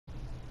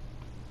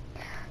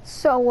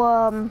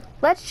So,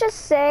 let's just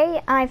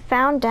say I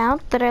found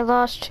out that I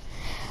lost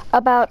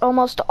about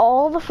almost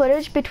all the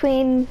footage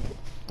between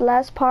the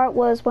last part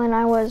was when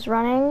I was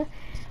running,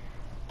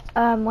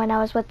 when I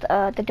was with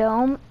the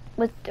dome,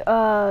 with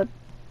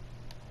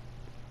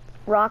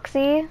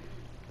Roxy.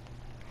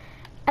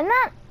 And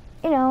that,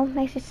 you know,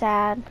 makes me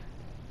sad.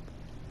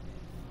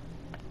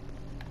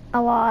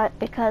 A lot,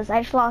 because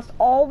I just lost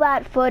all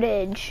that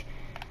footage.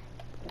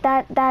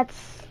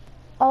 That's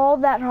all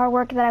that hard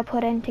work that I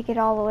put in to get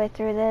all the way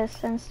through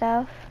this and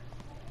stuff.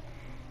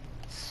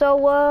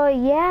 So,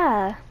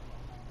 yeah.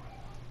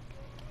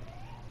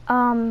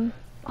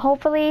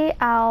 Hopefully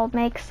I'll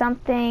make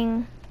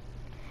something,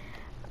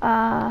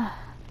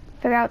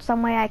 figure out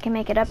some way I can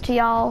make it up to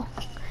y'all.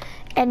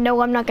 And no,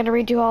 I'm not gonna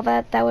redo all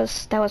that. That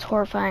was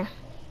horrifying.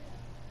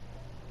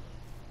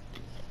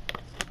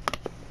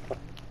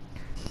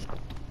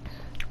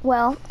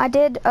 Well, I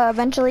did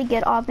eventually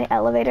get off the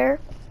elevator.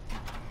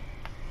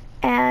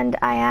 And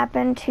I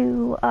happened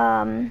to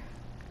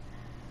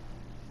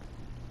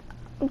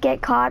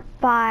get caught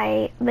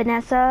by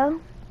Vanessa.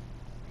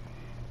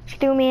 She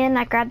threw me in.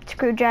 I grabbed the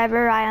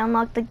screwdriver. I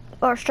unlocked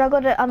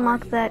struggled to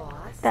unlock that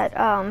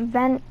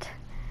vent,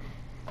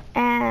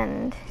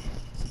 and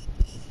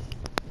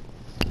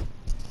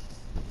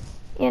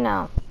you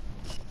know,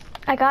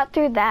 I got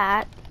through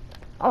that.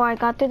 I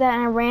got through that,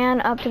 and I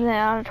ran up to the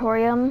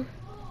auditorium,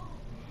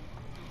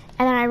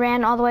 and then I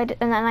ran all the way,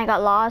 and then I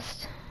got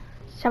lost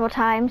several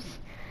times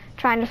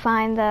trying to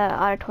find the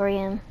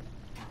auditorium.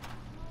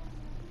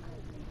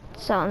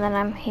 So, and then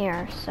I'm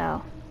here,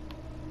 so.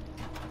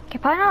 Okay,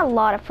 probably not a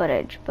lot of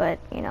footage, but,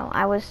 you know,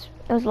 it was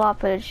a lot of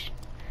footage.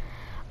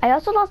 I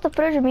also lost the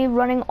footage of me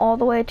running all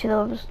the way to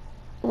those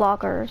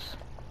lockers.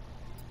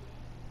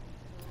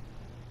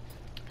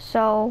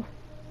 So,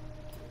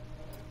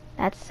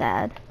 that's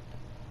sad.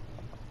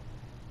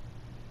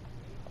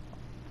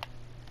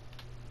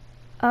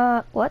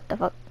 What the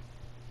fuck?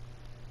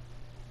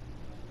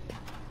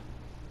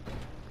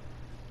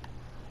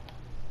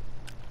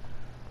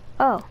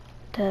 Oh,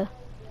 duh.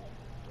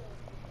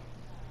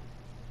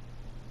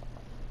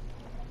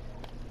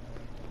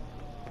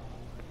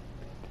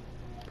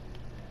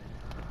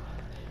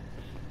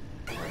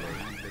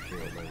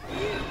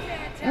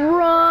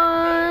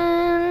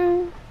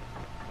 Run!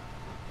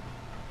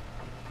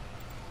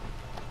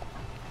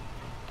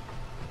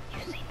 You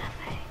see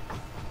nothing.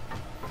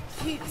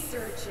 Keep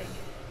searching.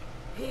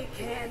 He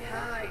can't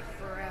hide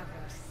forever.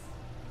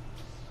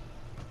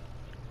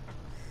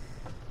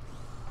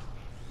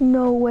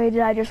 No way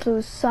did I just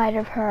lose sight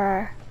of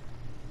her.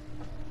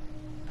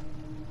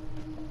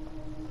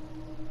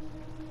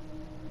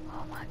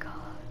 Oh my god.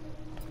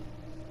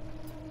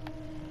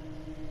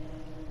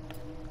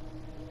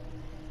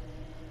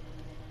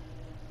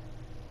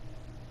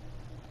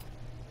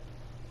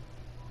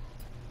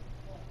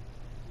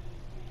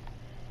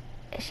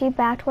 Is she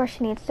back to where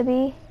she needs to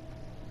be?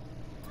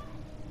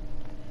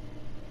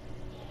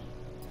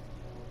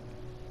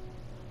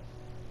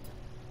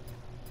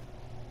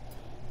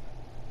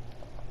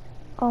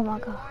 Oh my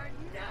god.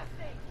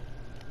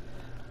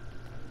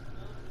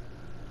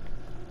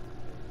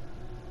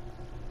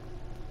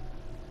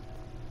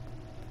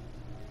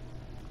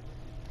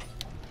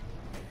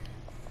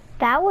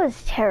 That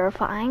was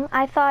terrifying.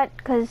 I thought,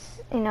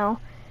 because, you know,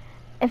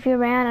 if you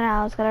ran and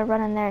I was going to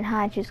run in there and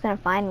hide, she was going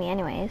to find me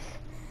anyways.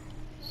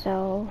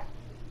 So.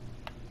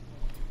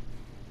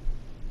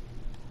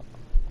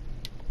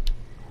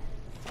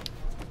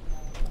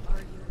 Are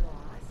you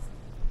lost?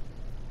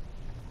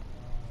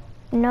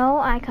 No,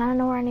 I kind of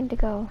know where I need to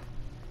go.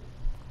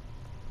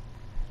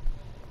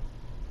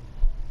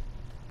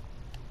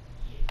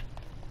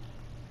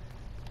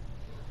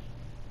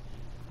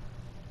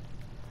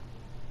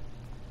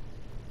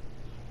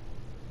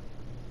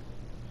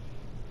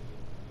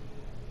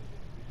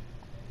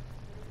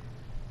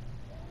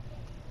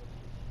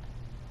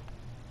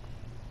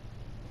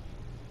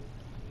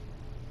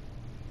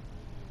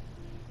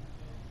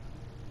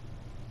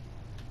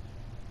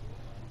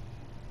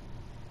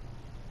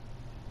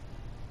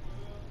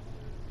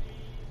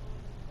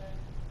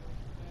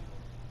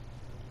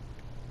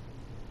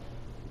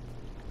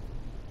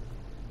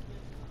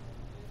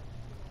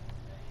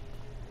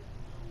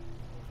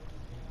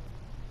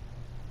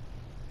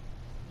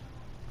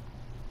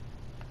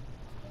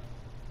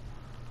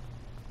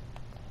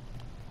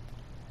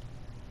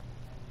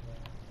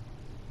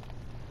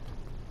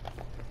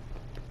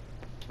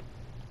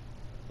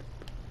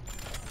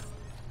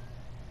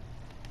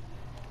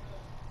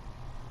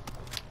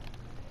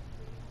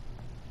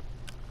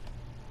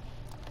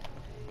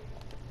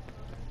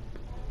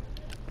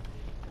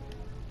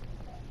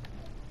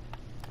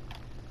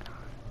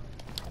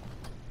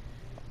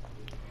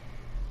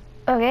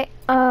 Okay,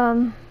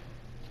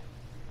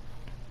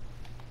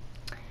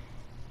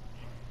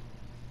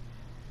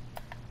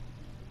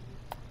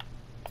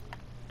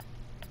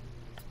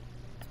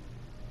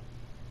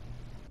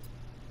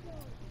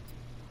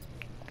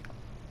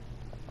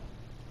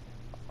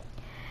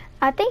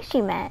 I think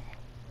she met.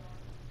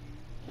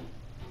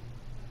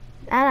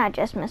 And I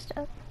just messed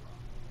up.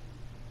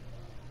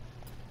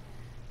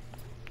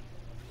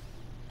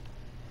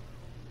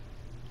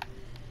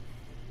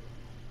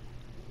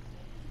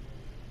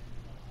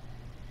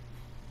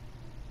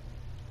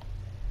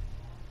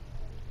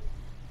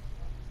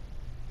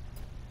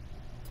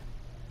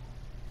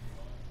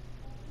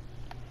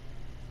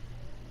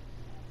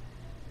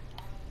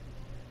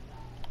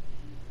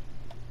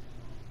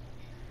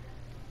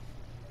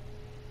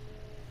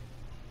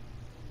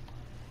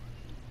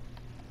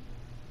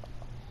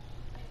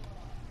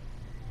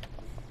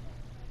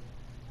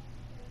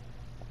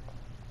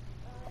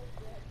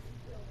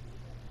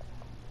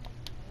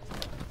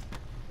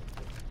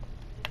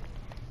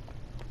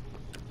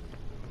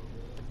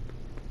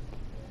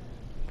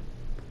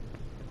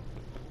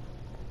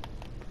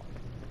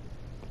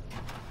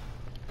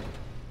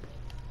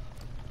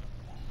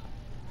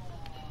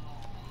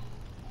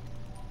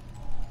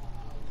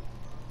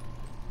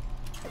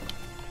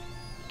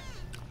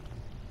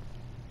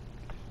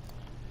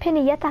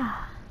 Pinata.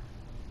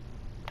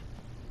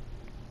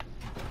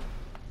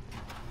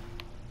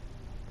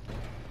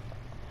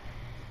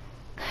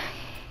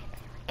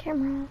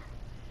 Camera.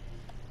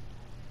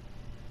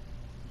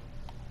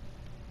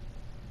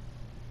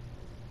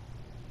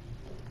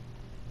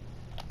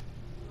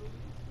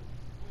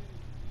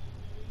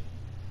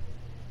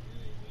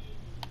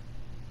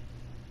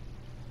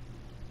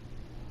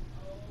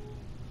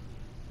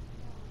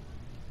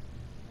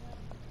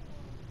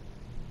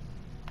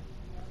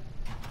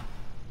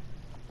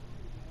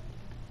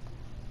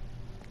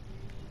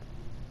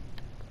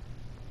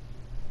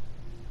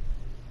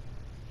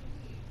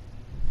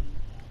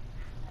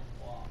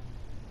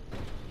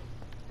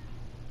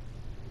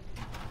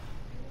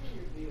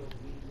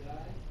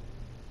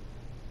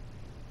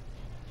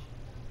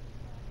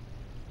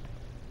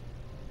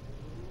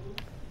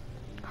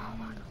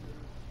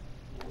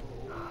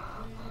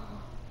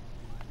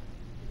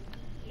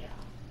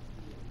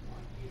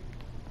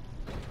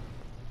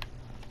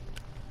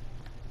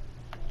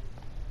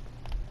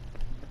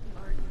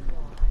 Are you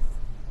lost?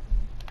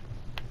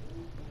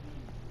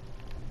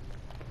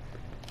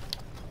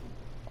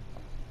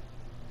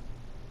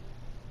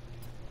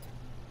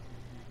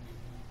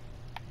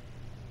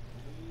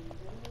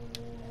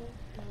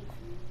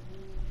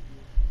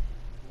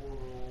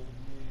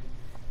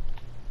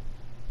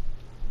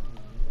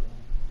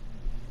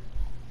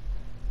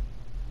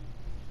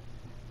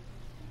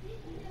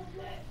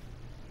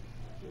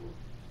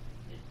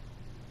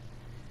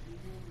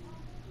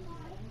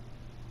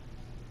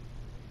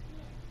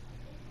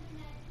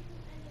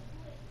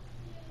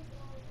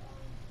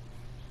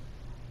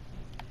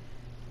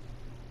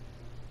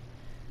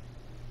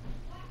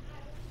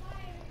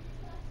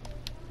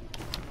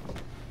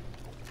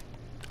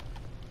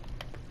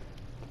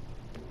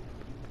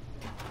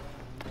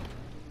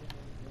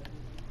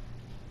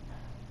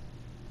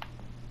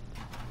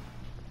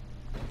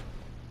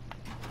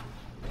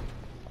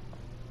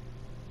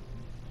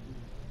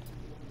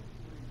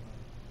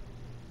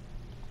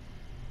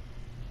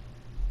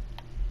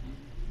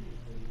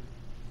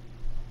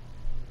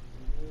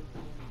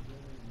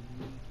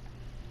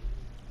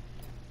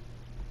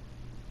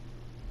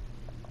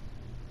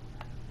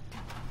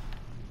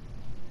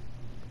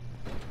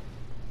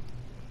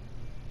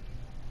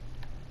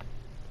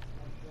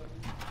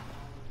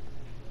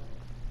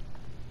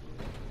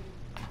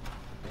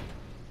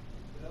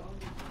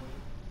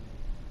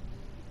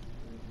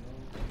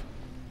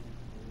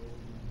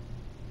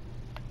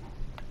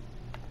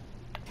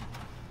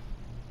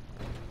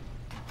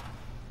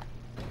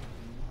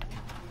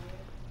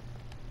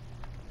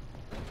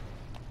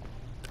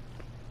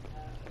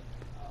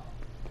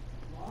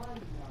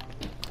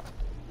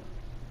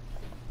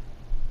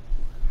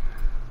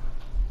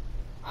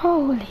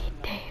 Holy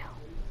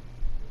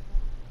damn.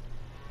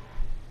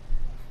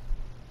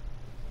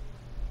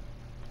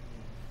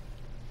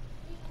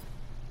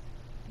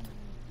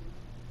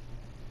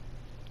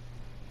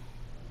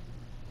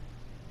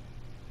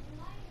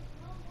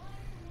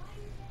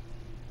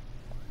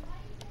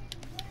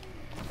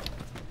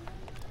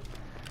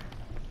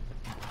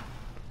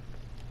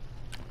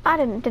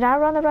 Did I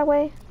run the right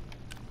way?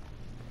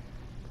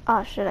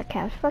 Oh shit, I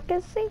can't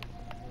fucking see.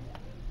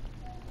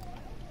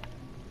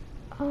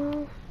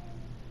 Oh.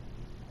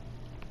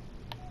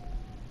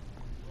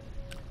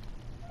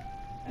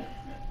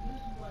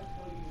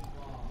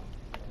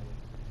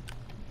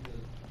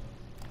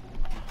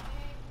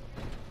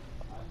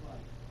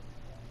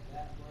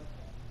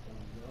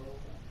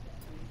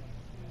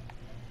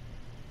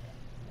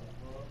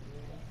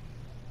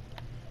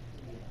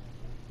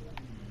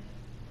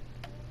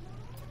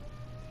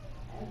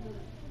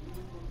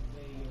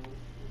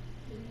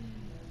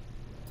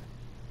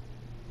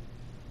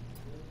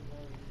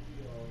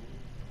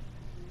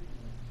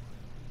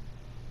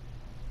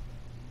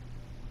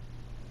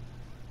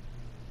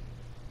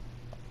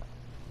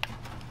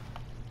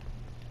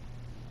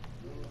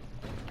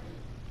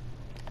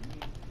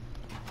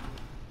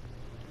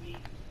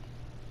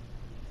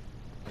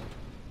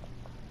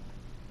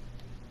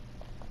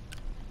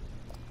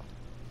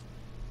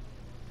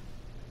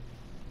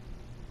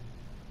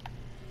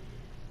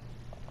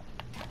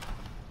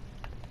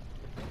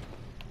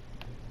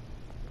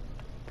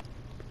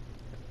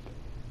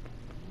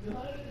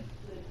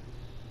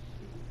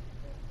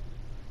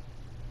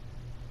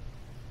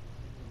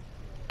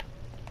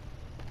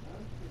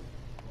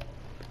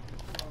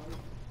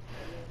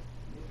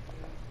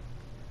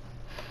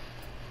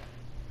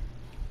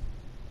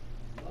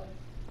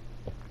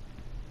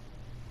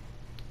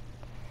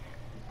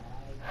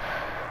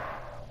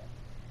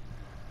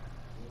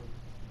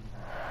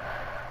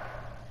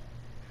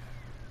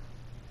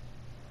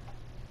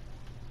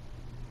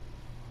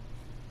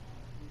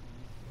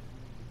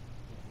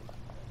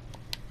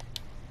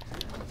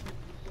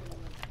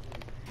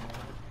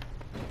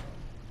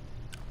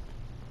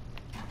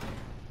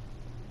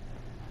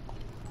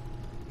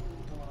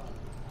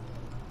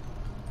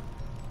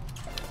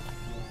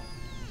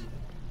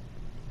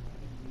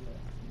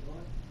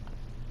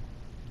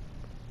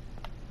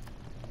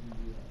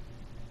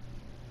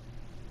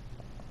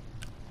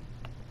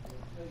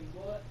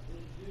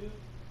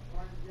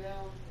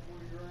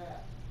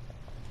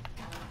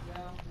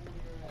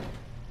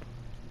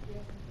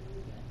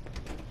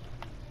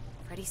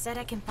 he said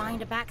I can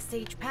find a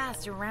backstage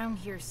pass around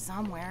here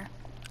somewhere.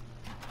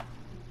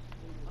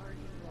 Are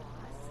you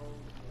lost?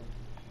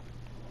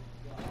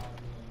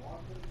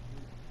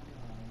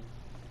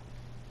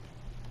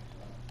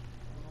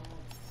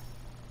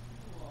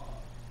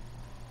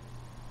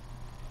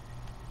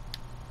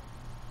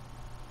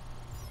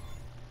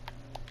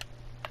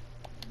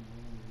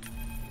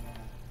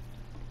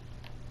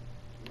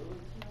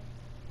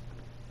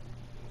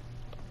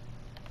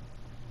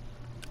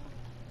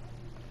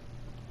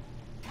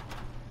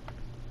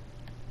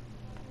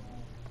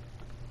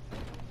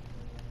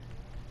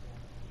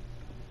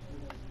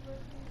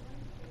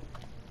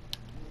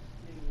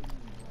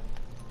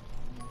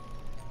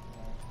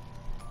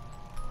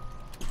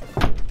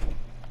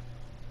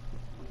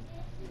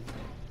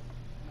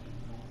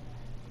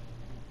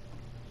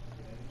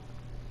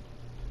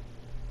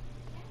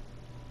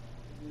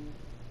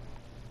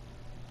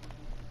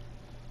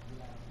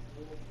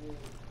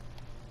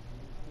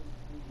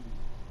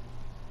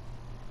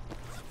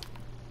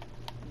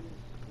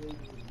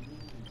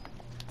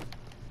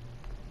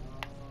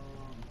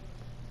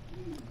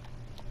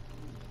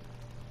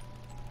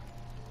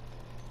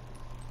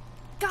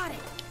 Got it!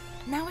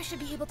 Now I should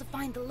be able to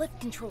find the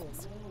lift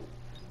controls.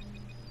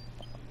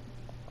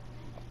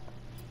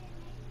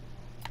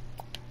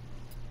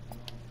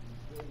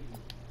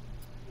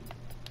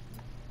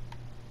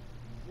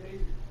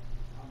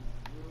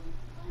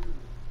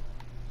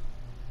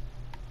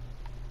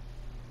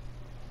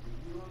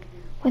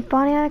 With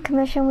Bonnie out of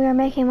commission, we are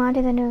making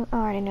Monty the new... Oh,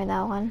 I already knew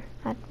that one.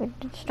 We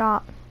did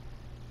stop.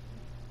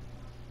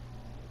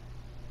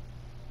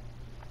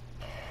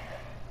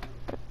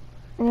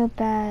 New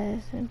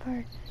badge and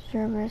parts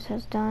service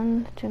has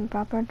done to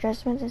improper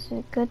adjustments. It's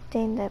a good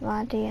thing that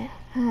Monty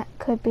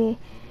could be...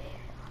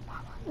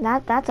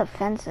 That's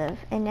offensive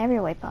in every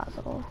way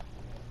possible.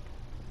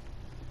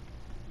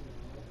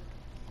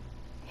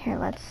 Here,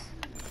 let's...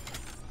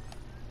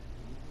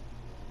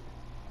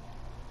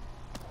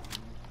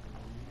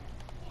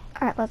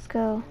 Alright, let's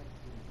go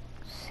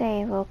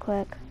save real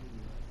quick.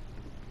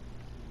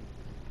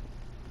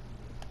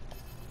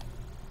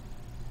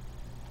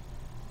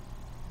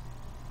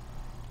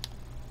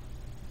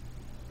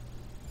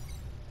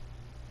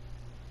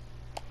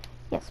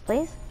 Yes,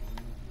 please.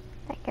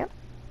 Thank you.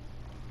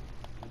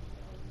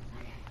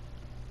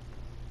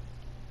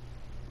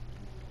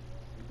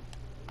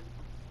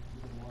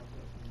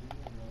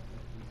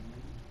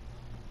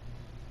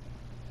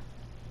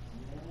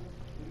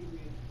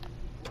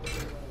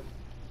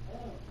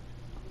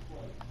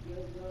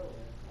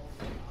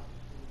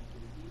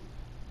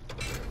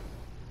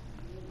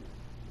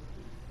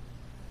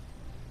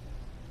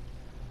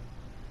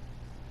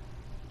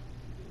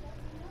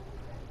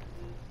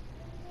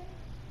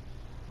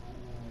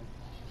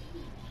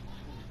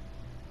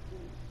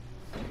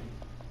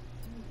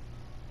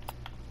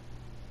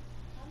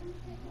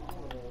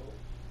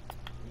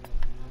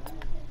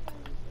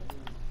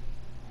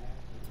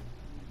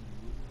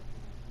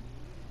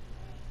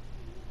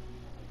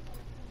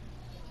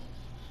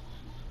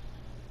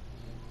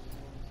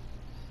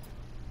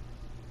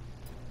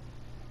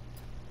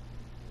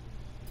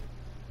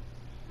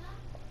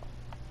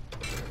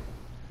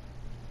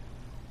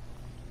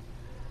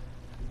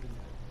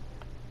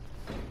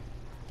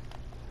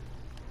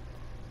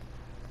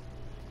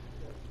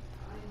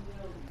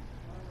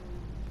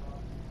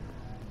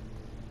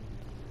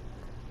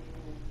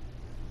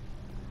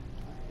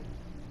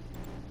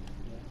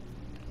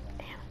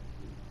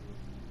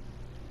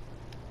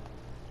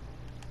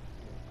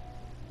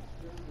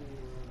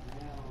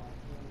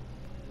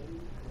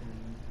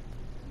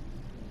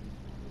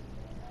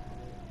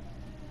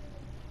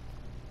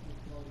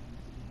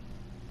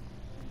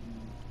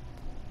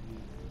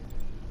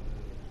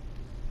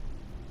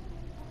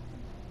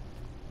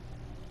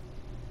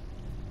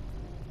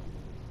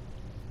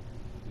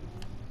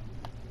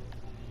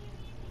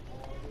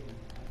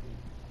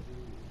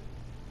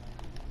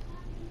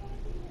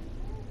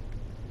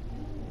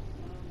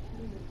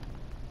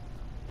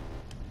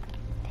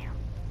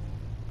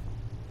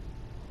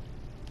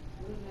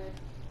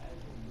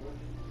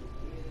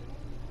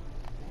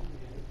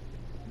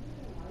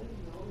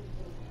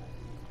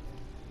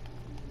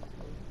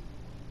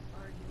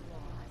 Are you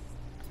lost?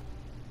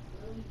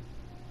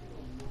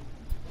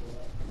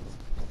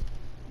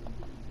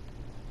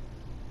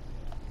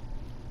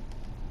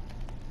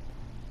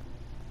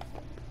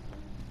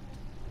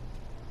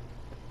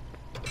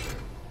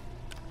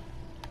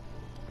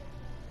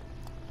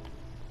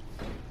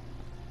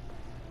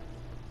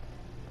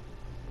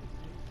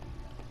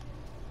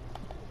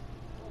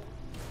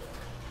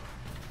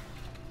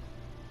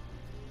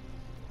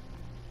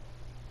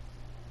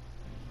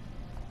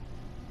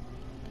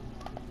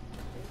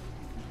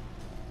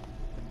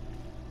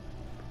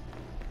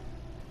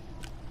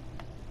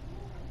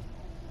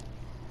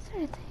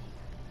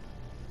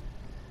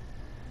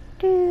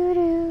 Do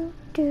do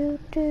do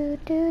do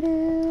do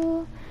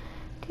do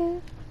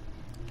do.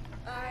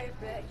 I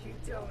bet you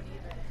don't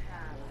even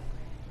have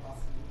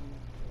friends.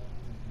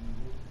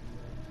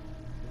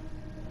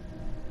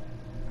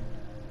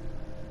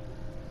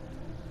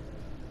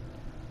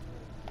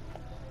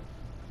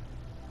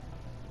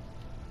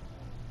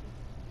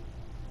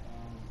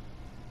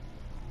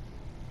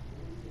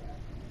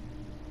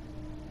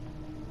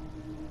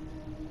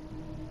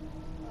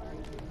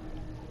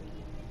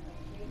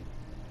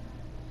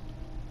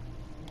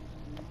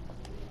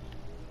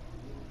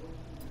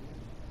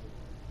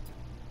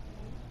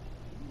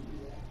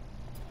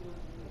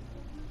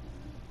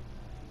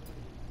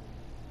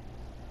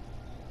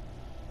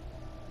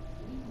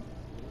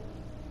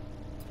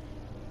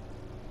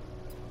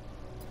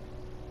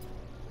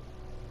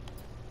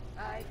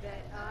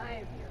 bet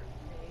I'm your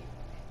favorite.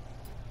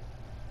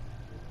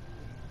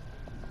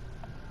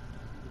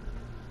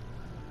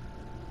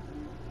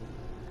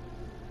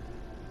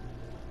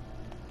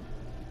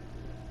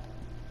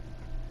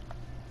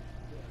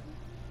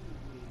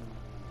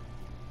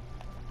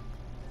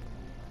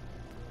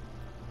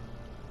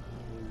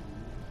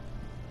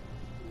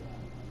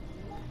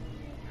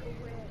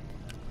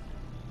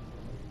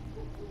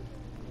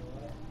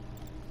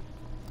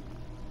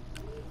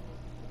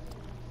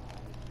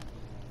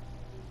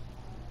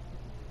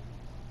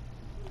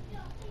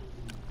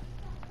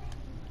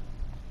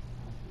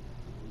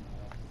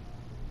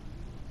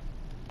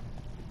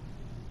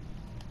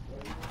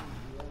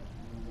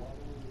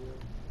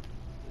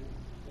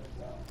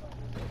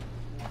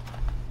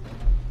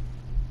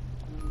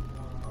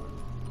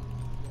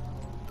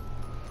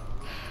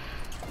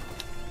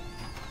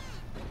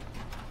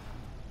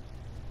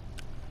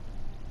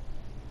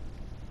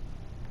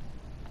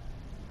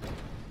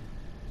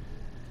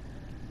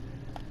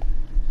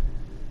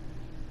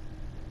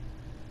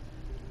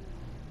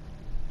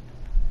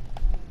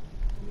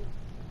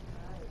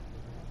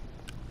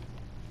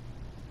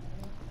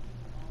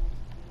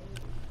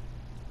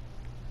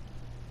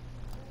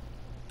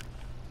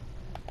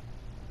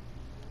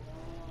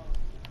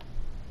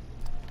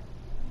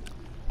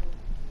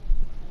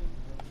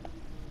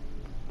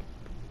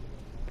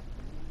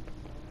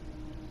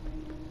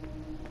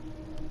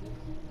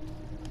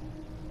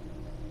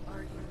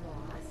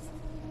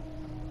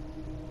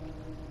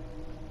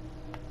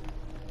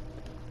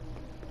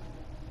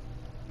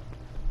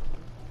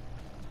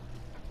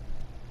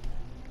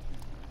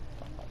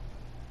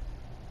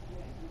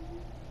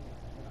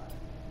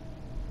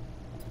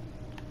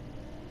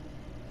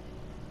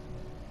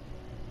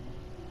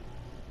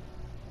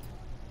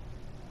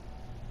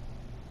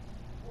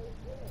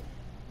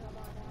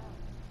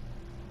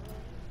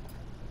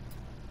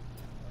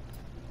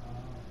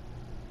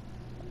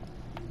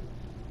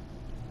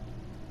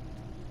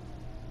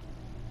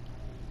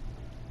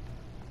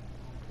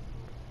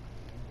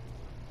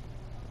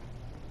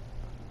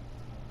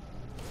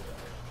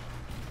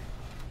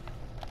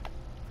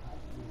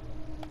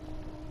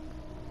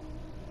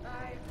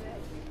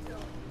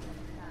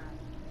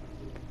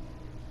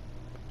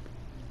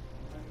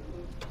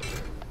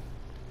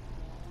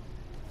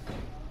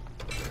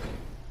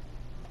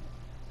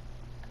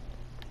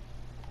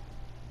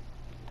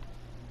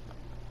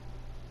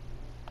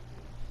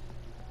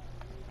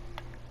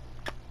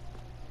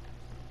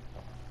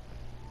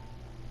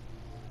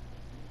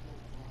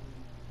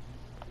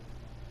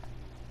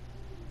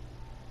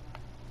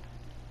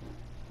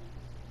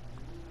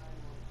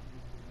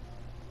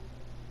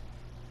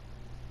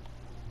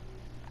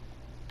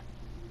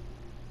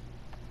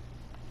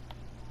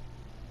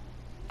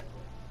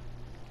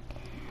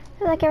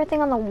 I feel like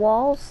everything on the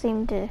walls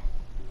seemed to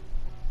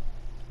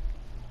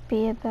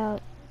be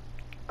about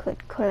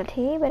good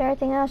quality, but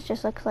everything else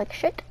just looks like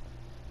shit.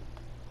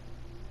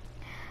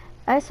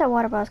 I just thought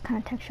water bottle's kind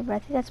of texture, but I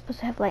think that's supposed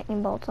to have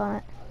lightning bolts on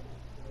it.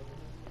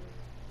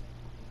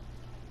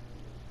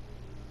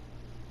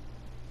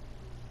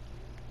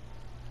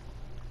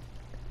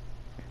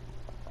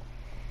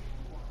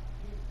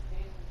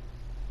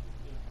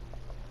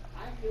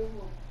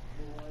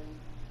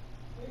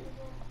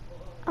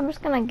 I'm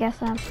just gonna guess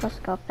that I'm supposed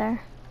to go up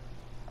there.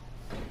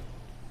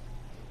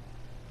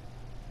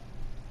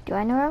 Do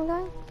I know where I'm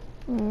going?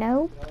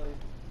 Nope.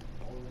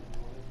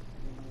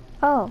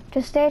 Oh,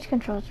 just stage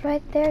controls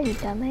right there, you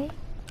dummy.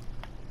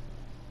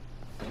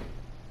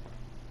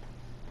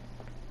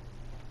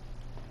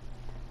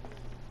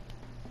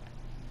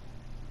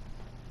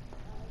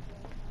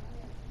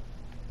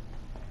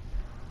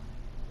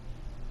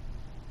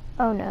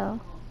 Oh no.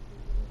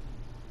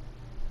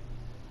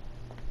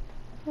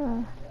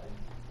 Huh.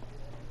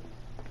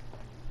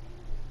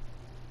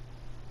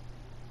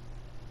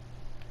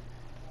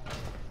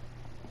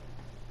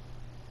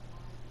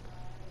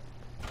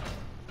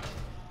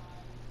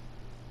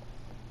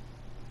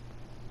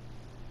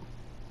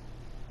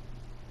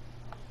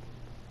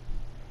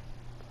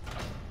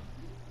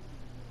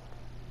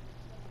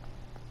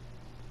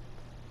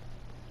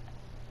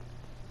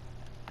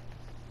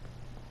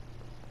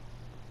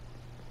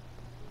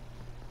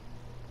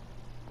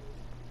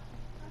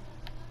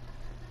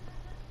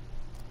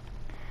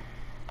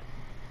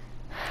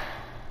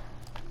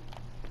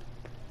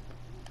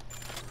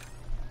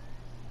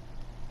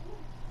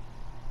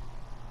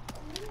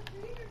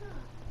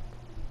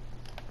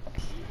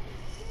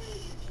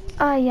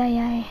 Ay, ay,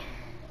 ay.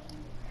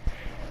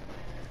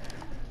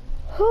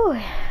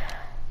 Whew.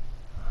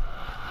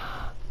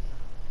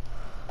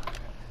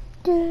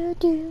 Do,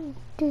 do,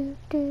 do,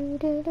 do,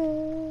 do,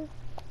 do.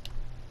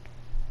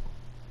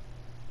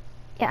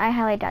 Yeah, I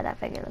highly doubt that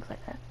figure looks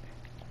like that.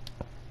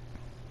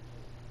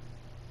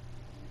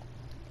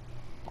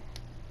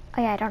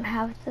 Oh yeah, I don't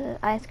have the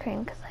ice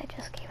cream because I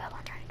just gave up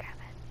on trying to grab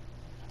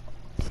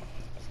it.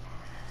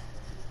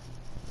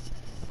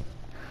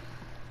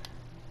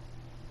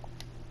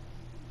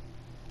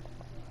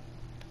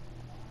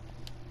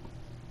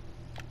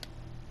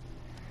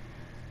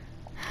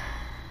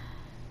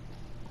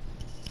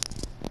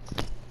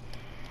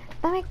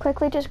 me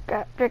quickly just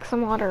drink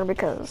some water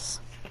because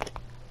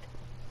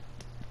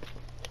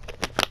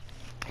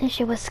this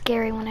shit was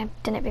scary when I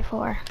did it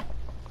before.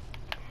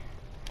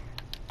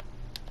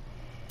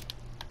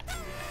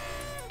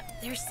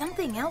 There's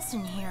something else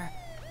in here.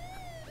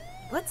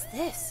 What's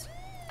this?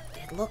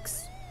 It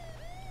looks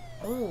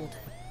old.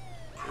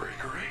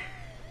 Gregory?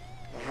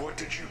 What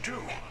did you do?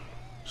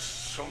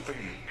 Something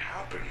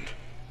happened.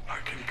 I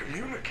can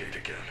communicate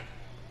again.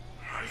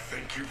 I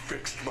think you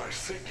fixed my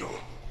signal.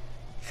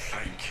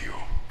 Thank you.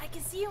 I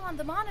can see you on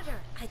the monitor.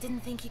 I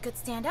didn't think you could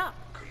stand up.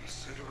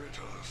 Consider it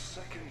a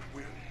second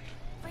wind.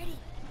 Freddy,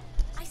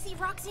 I see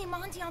Roxy and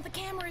Monty on the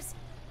cameras.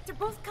 They're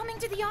both coming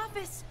to the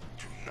office.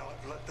 Do not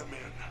let them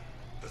in.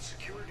 The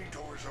security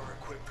doors are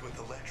equipped with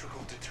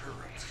electrical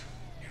deterrents.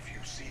 If you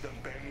see them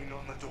banging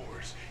on the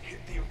doors, hit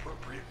the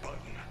appropriate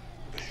button.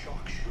 The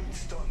shock should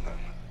stun them.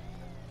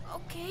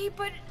 Okay,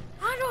 but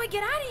how do I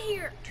get out of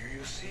here? Do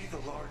you see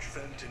the large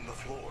vent in the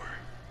floor?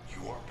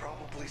 You are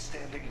probably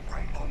standing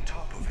right on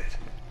top of it.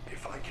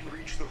 If I can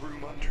reach the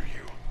room under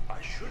you,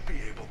 I should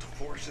be able to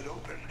force it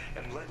open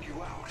and let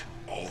you out.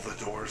 All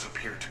the doors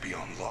appear to be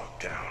on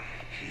lockdown.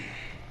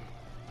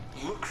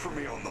 Look for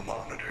me on the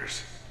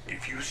monitors.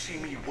 If you see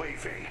me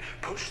waving,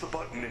 push the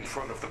button in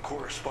front of the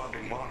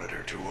corresponding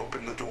monitor to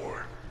open the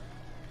door.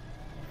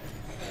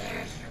 There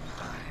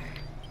you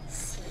are.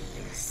 See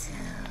you soon.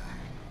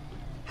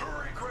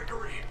 Hurry,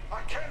 Gregory!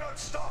 I cannot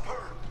stop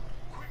her!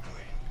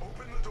 Quickly,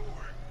 open the door.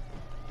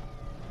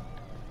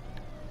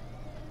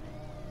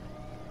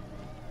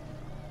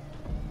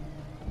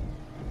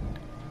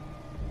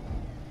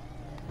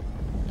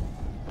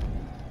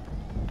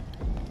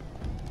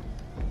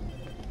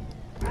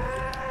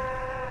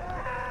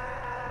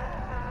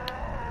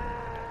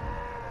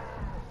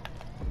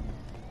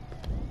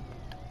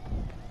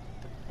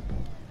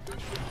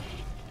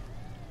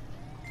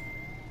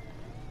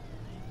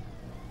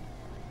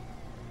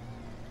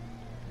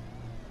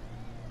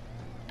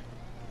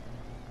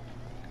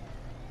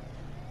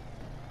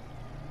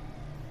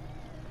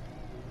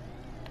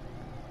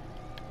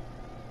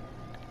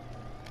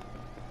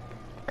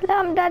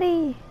 Glam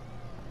Daddy!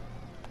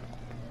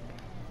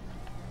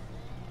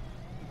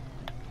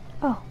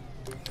 Oh.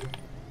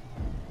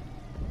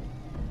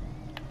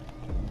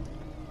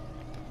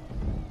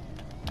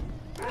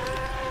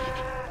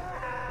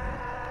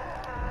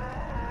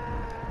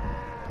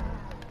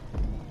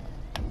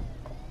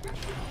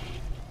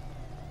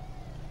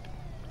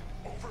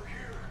 Over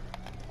here.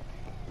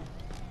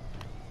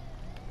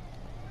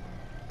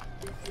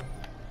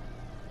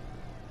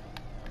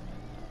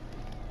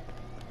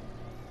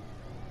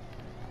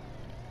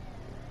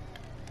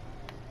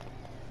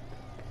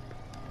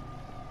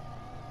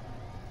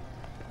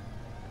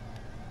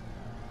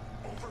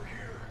 Over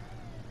here.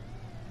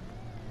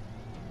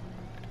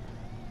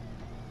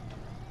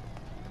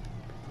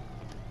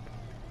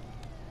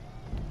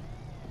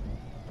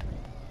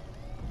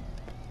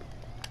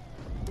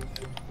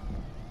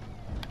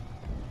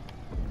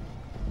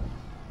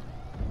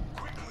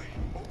 Quickly,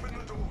 open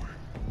the door.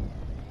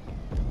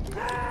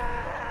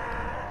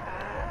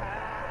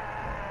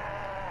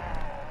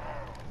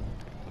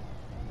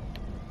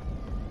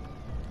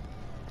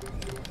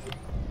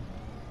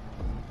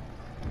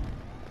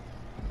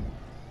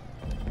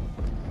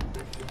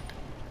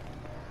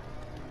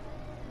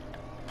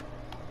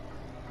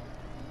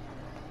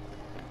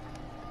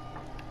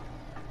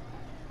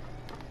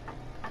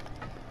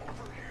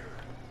 Over here.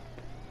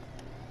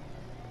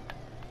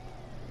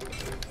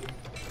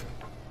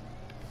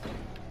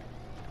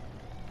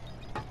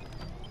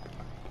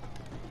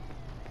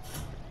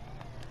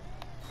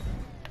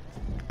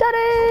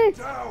 Daddy!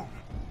 Down!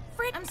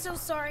 Fred, I'm so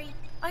sorry.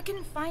 I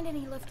couldn't find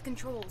any lift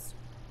controls.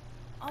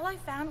 All I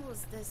found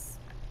was this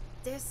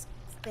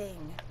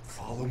thing.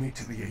 Follow me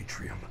to the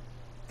atrium.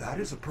 That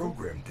is a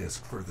program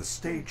disc for the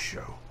stage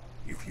show.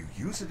 If you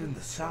use it in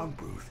the sound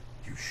booth,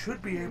 you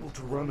should be able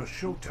to run a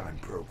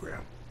Showtime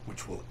program,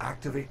 which will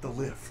activate the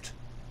lift.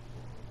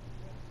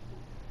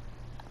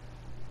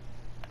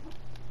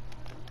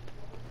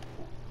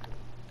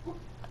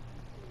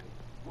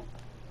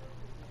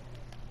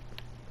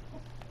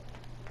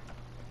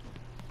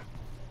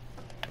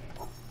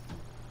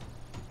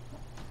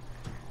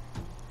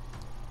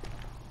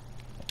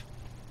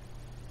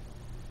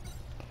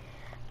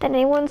 Did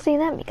anyone see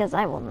that? Because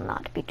I will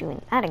not be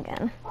doing that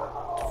again.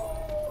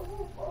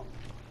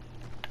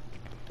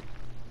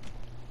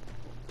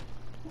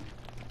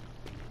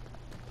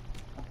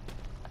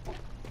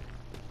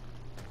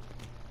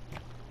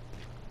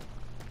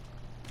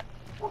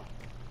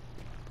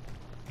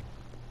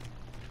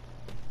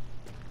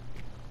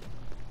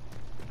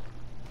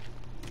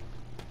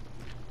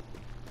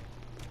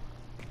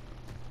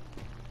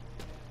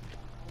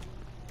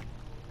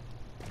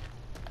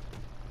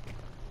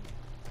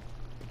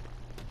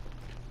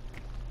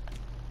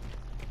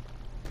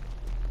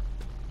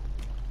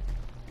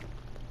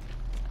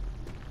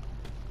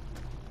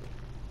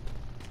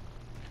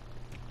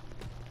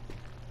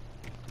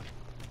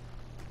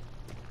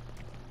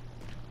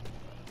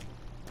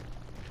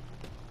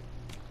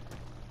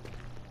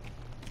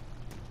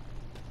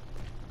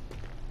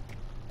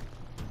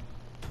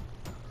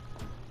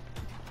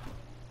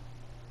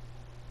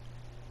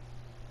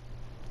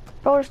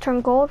 Bro just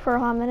turned gold for a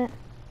hot minute.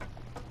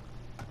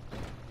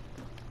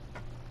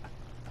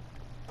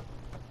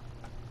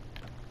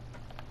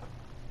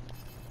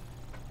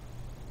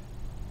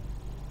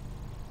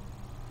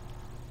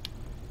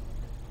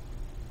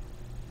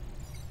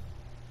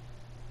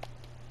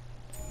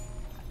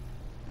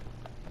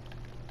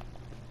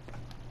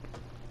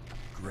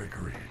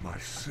 Gregory, my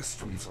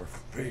systems are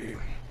failing.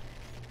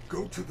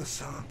 Go to the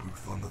sound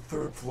booth on the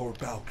 3rd floor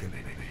balcony.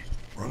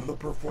 Run the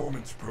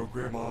performance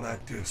program on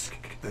that disc,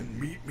 then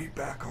meet me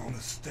back on the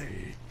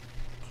stage.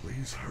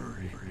 Please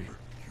hurry.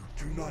 You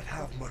do not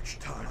have much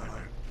time.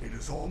 It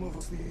is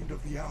almost the end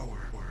of the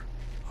hour.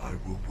 I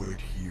will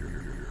wait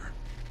here.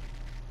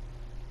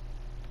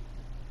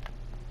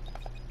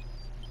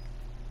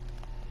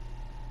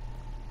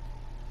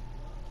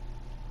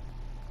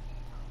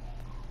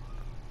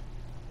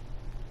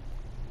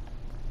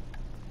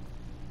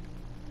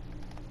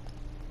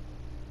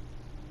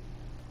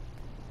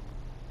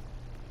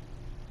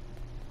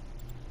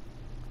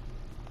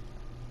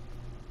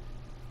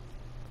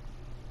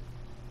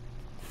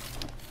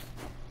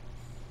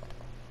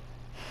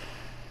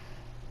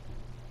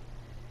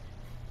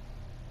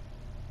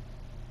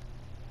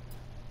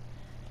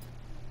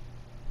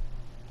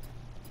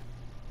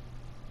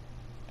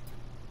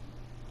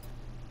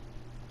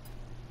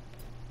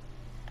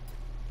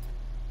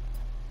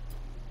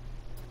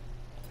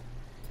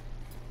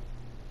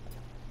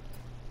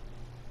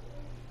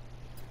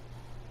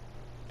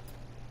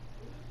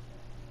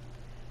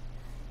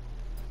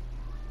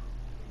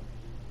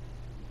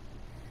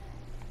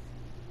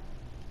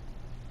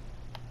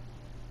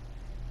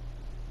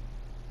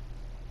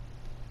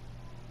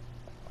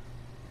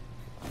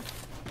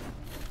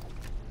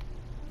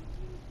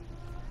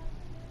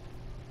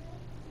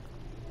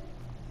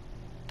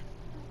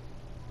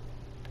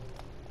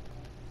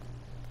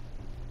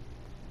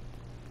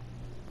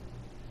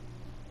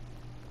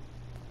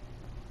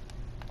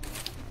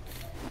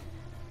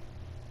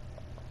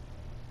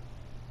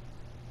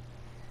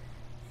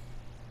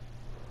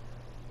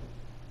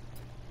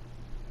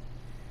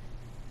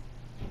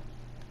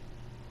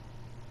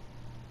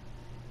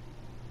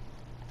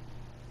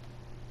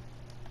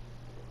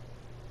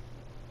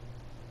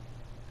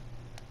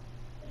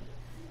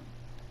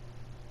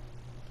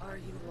 Are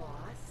you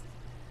lost?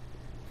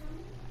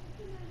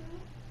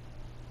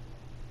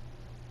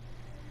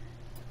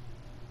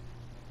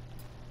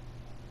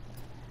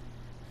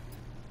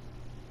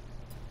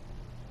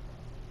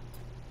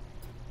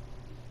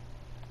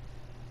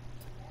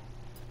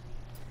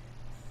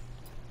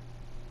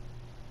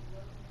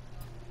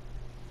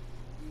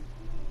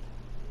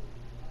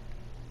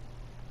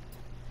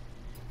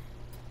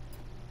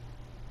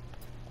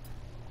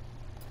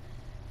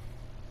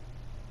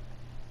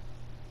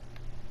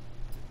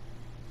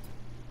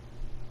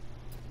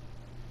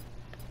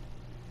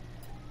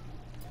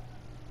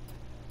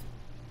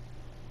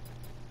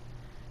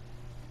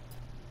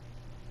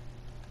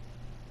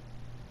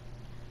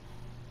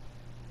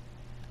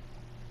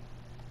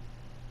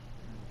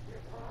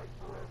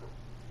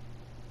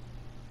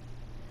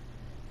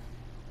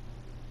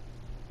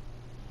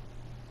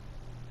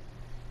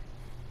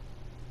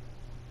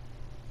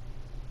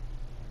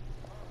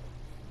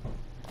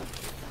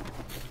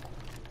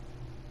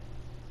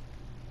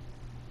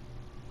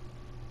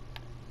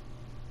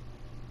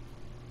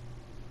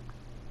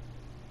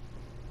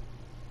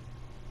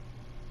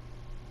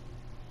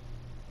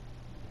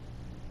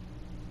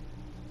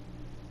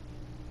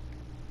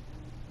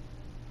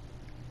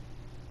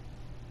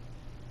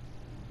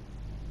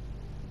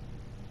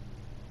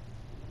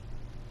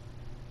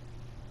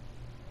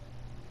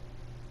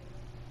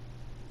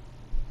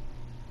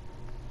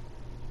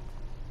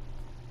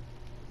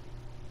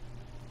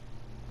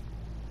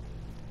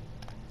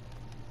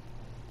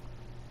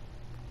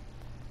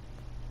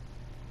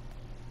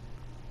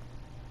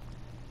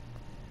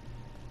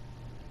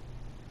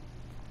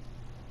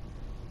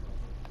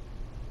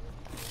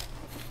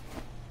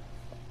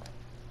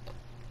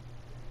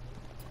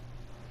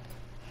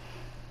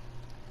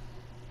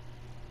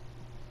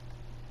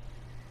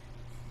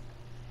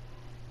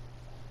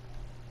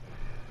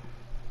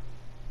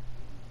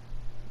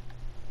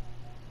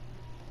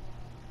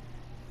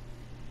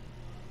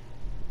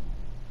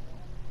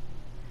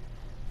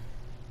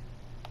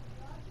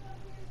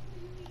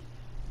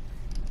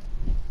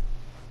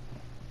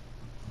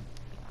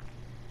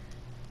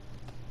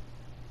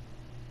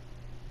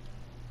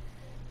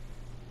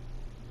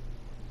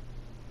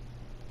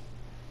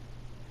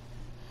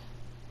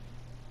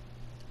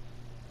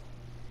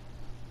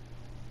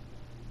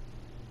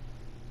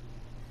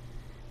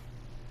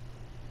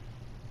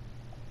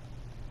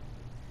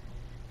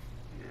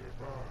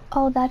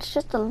 Oh, that's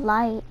just a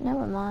light.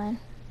 Never mind.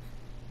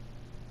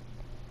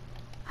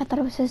 I thought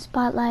it was his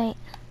spotlight.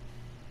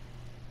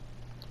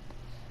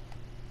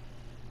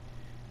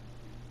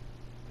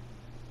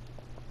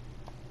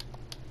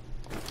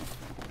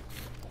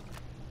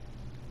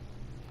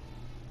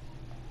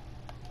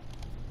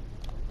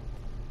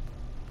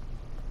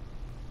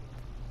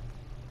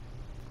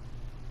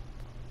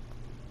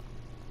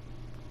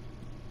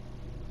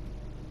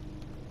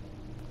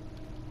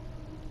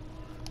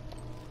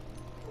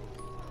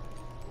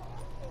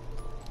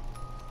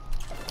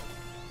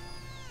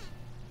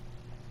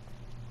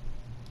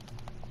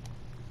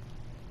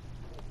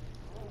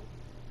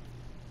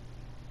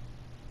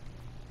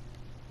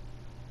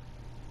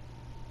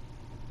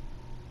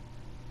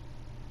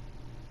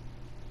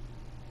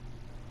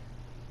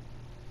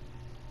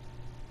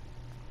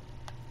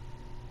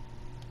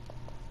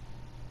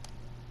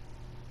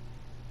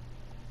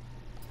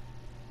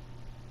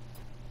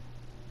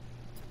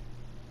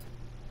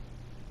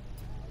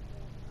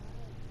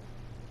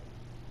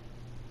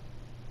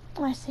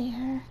 I see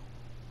her.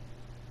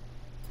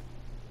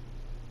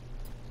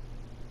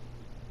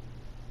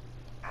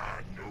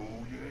 I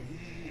know you're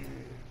here.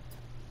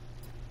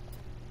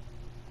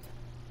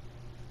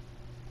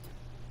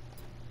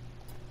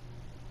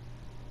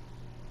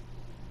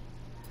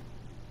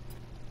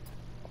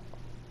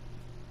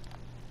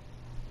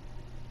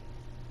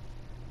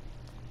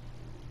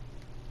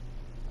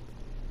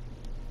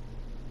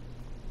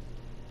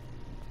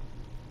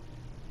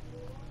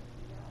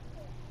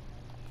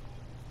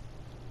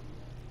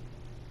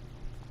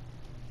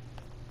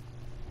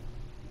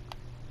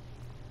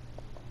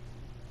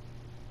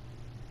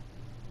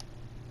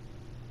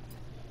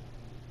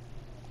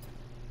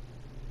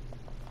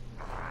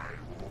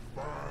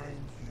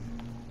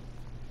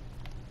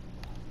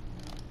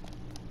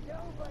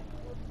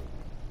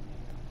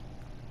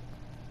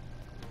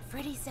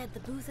 Freddy said the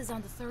booth is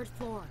on the 3rd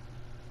floor.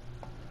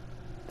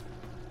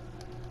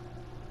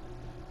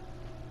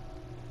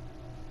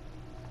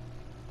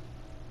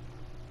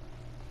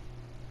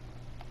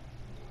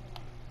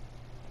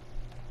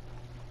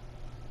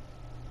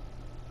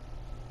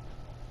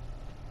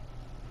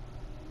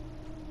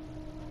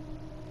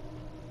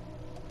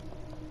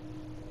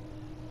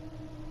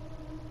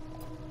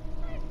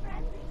 My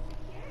friendly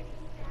security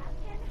staff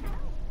can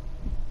help.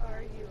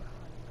 Are you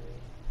hungry?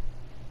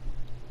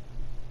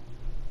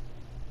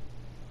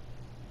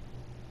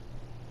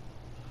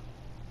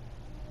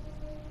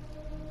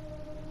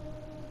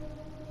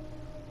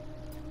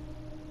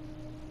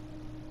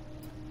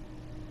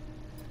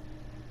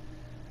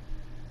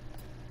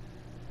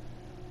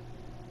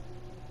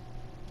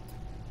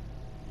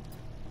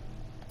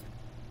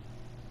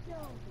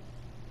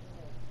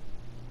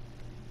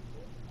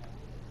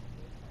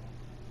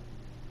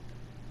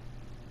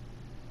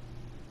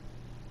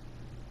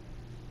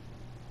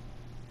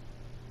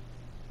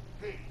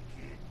 Hey,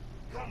 kid,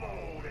 come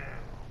on out.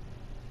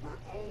 We're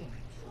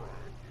only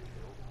trying to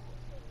help.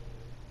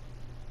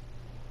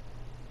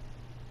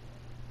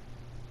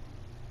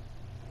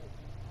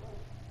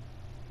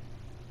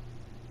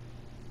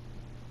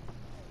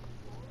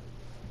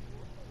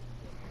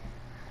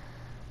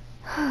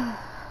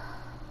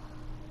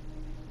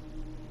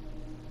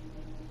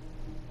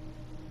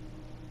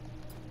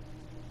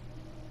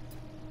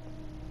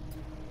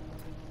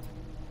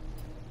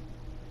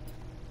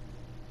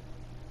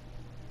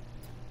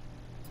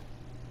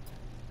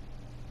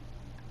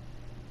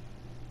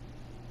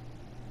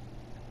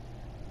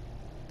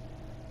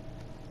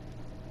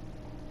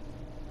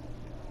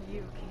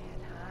 You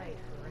can't hide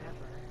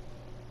forever.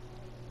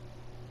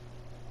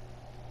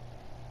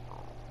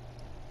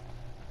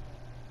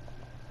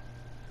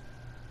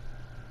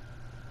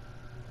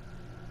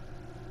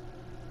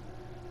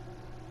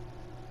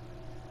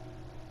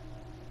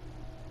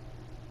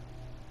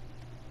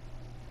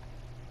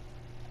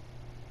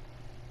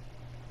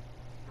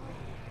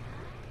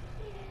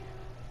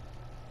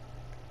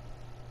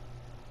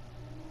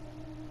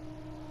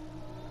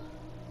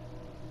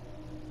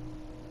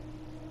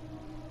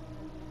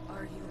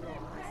 Are you My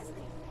lost?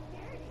 friendly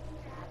security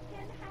staff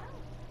can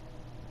help.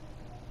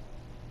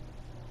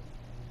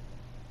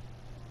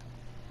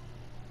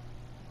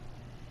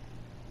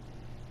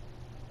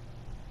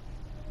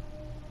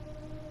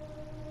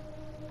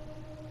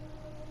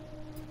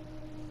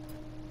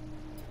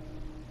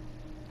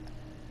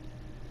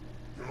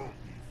 Don't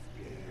be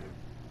scared.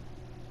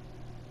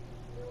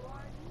 You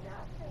are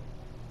nothing.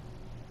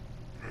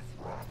 Let's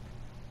rock.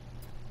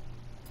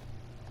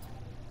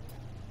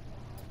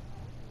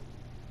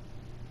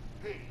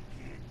 Hey,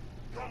 kid,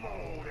 come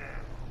on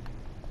out.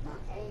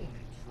 We're only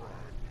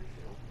trying to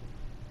help.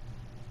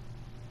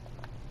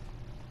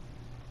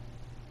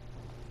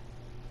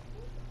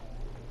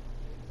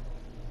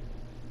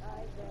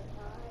 I bet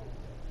I.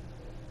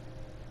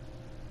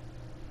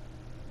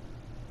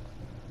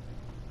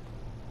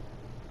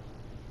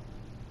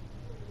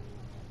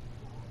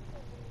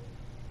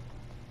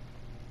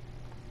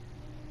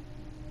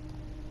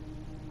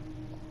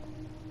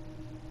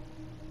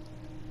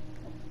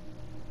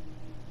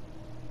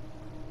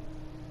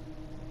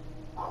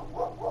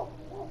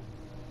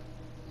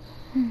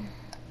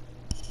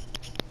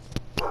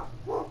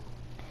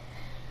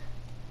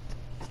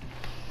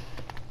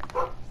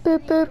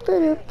 Boop, boop, boop,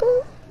 boop,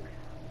 boop.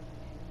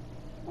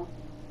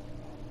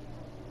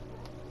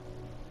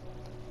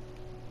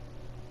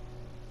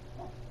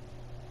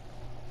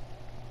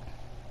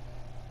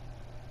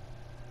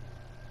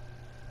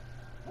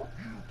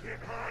 You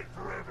can't hide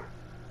forever.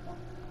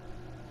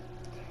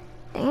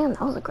 Damn,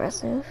 that was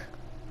aggressive.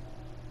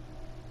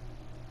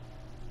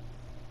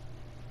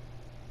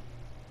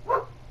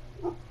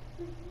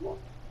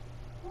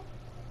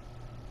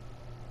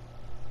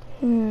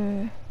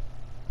 Hmm.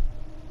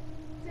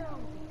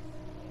 Don't be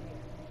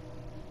scared.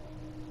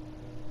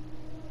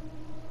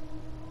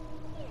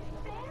 His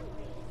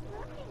family's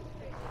looking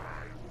for you.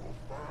 I will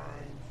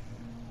find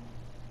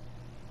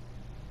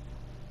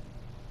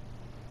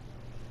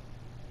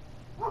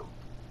you.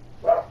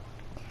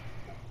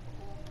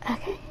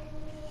 Okay.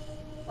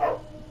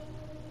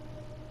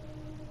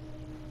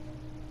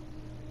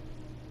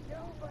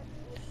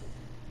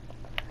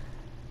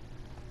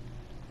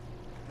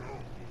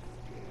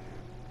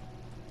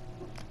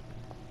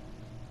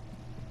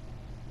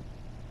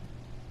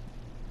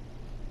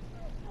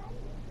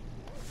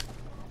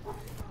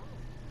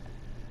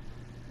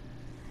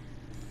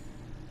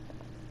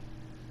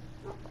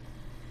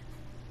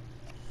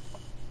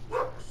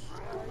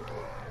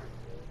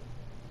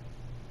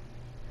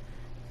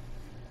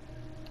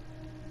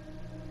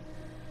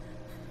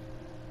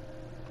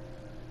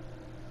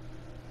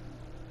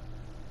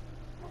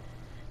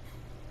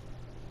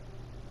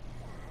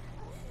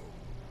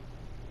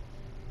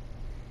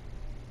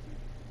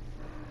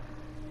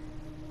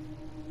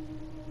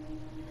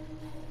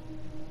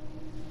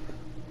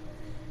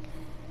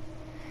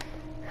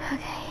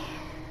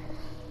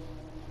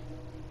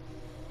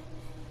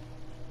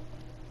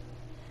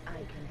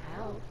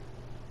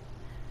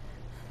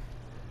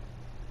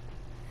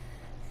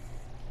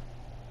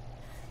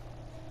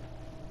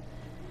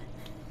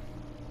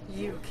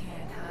 You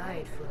can't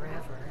hide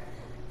forever.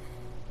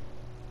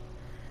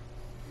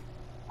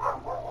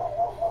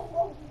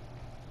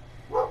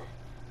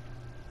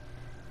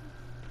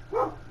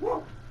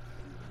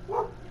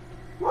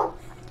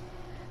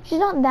 She's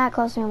not that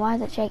close to me. Why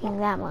is it shaking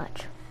that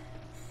much?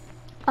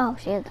 Oh,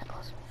 she is that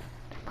close to me.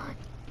 Never mind.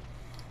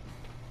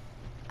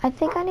 I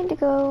think I need to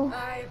go.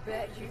 I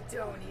bet you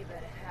don't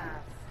even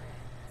have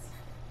friends.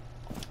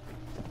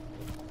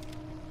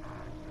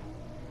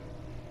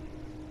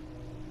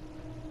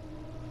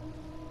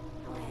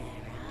 Where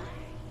are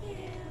you?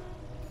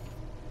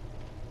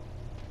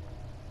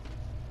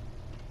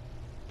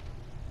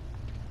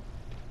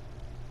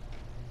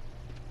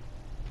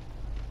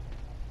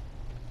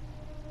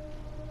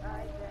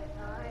 I bet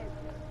I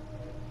will.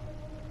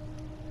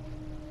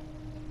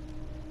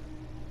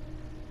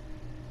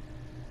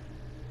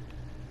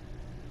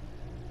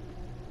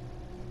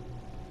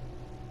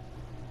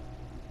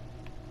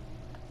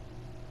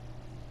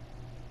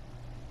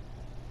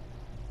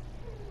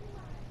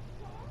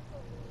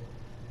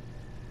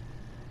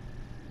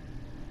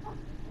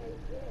 Hey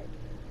kid,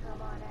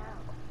 come on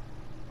out.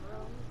 We're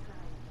only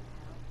trying to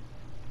help.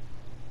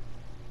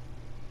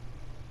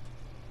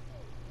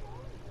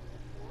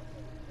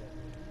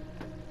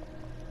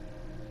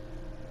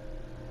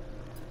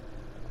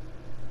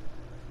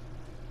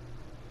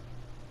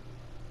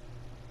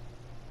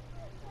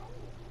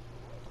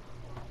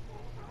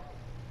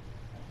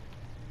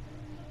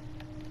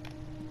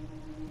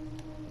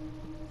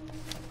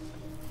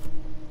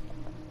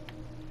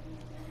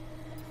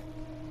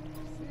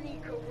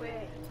 Sneak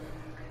away.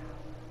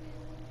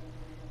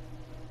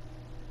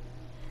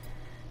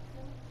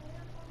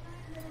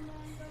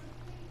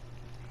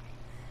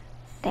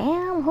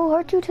 Damn, who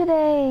hurt you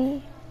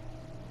today?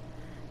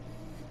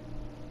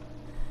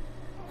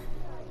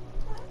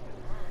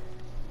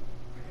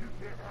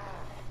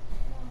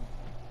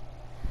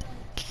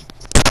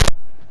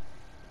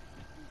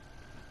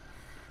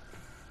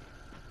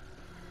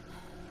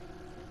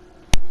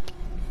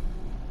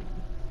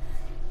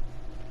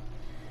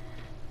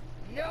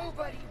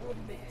 Nobody will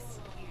miss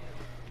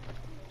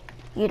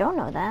you. You don't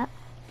know that.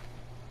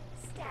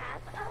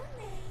 Staff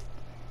only.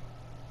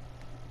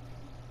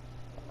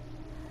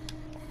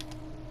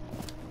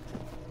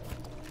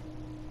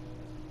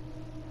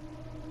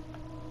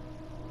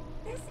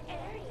 This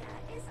area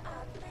is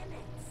off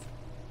limits.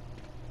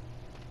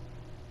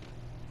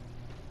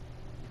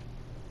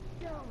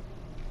 Don't.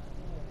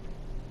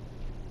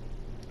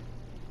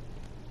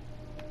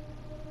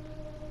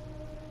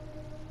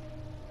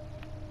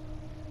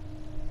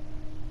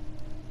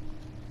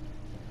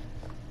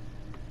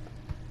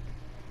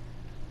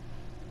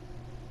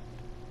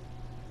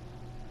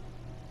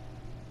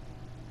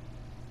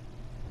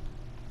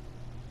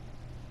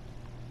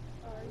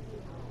 Are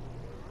you?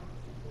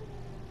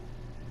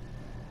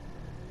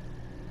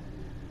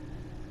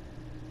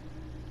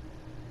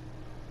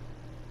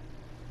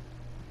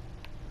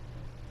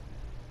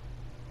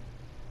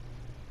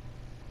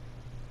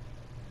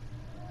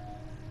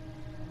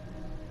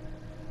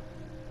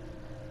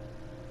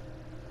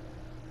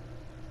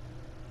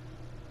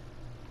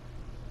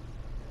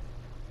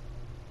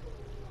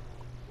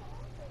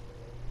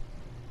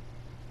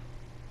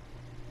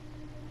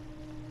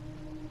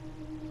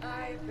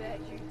 I bet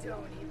you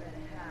don't even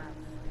have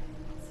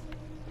friends.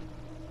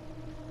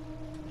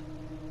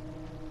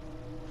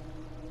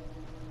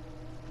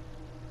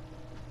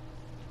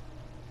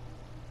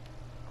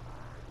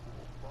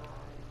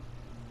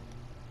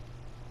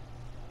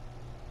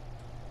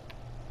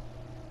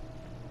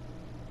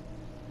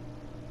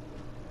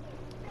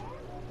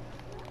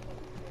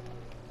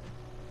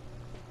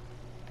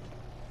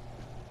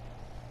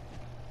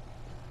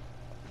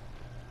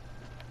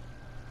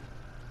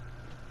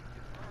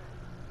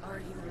 Are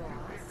you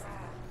lost?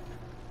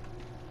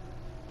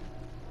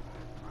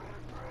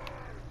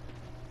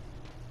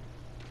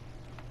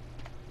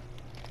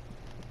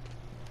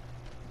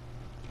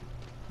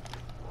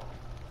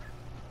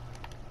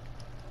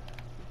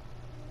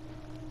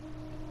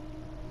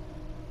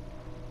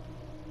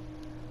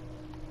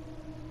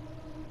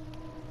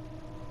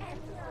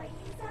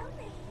 Employees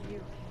only. You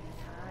can't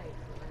hide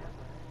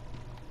forever.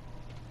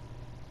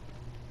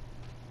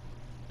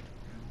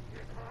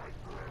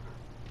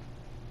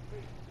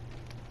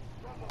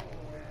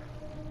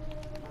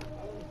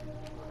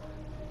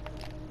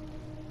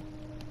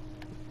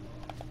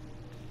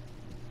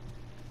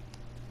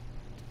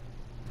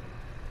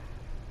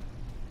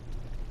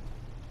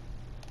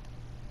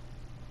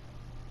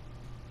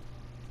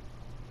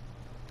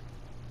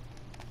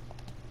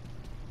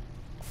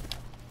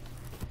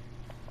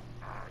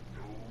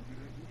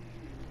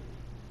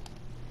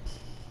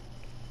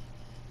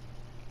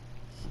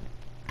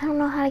 I don't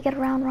know how to get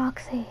around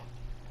Roxy.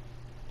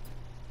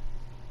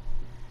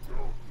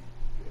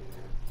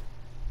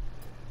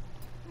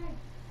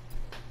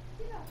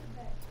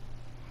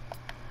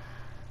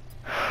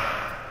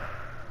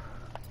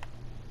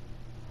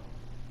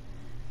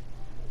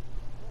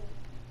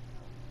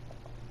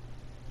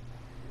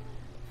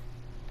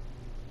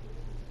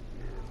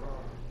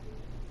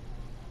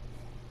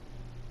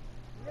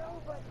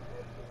 Nobody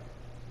will miss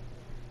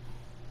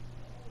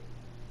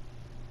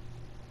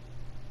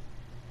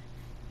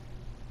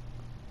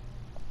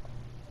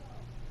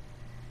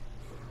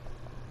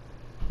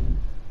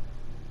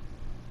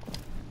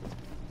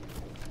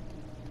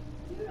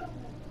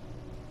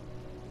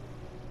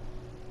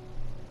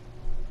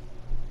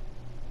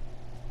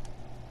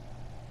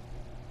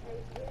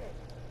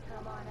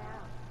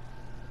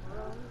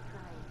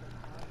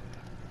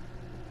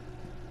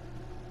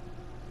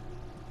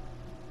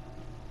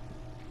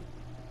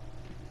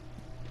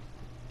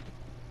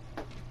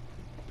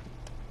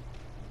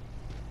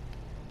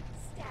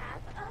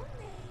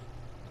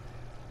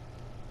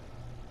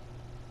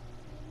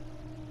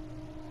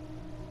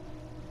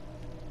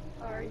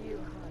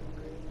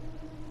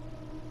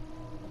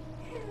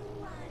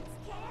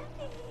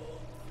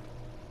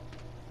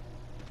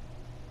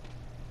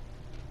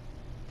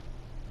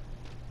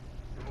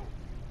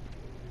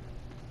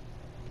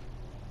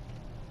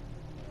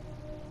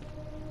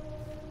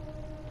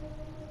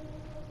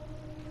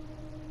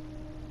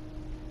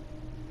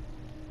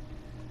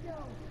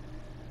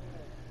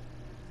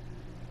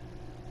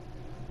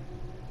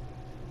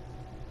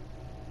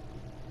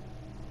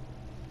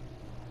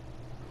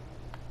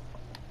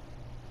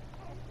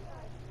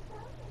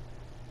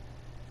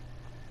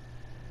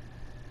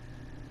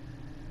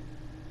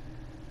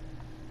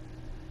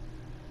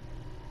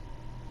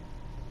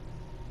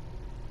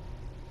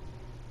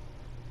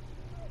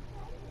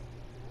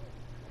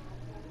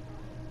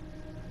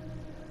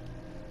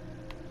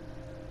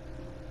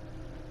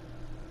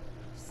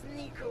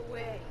Sneak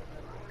away.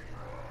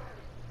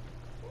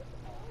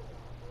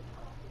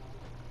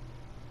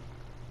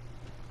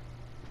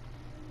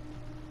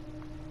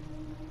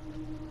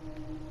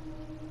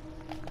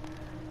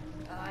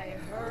 I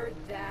heard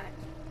that.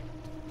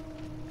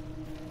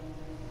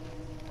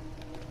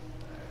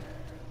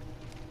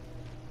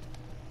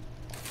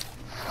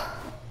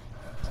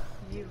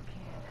 You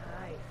can't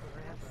hide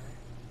forever.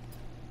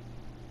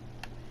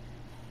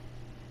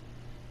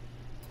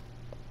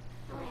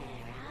 Where are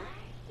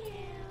you?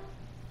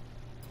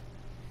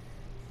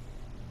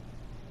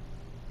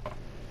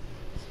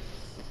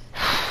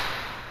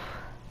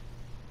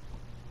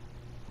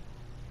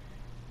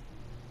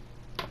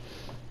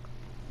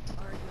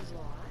 Are you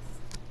lost?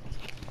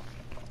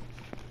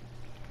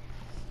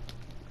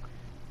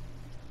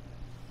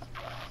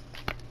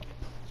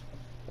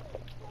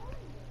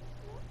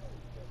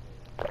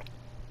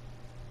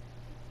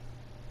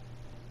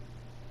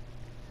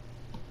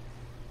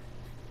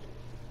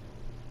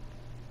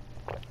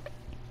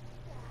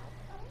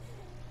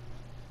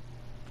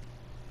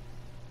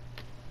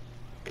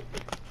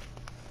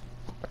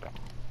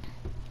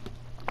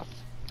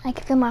 I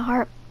could feel my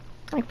heart.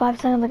 Like 5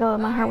 seconds ago,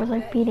 my heart was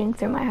like beating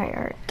through my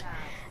heart.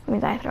 I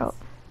mean, my throat.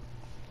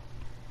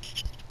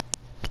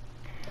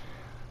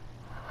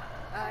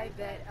 I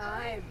bet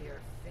I'm your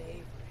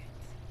favorite.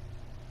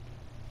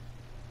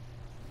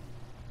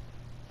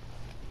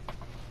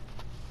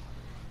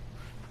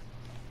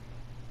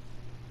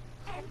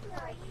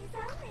 Employees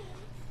only.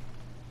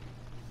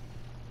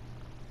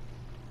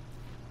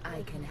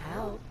 I can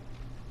help.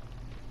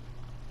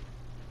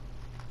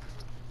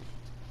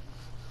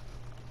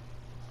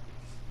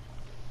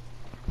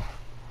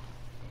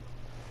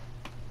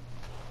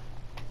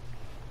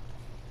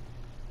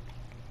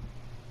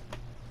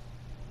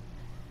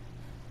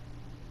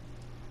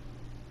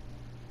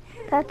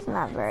 That's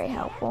not very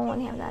helpful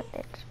when you have that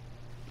bitch.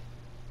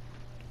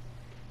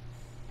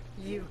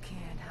 You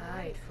can't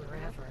hide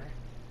forever.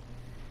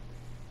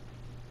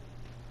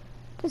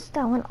 Does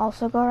that one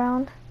also go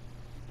around?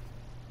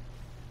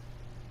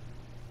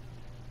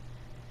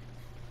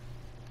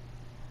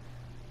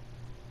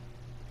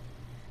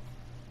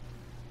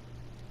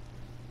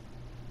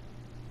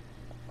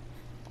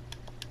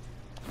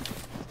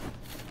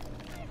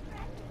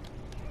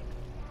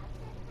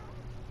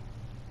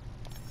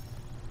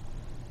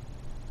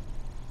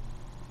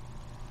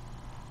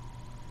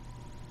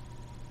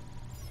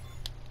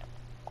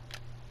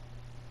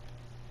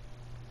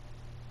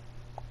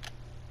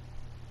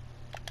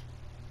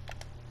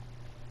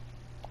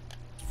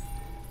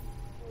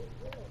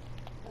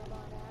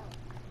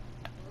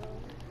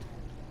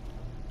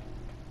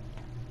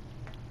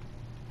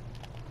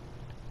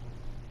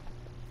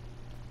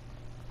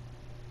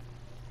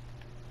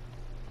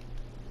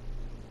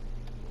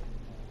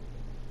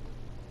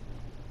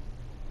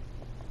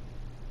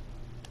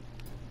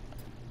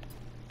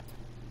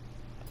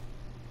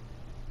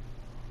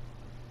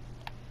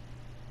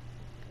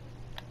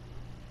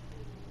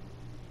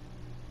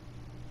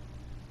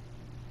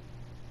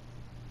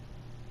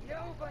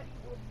 Nobody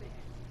will miss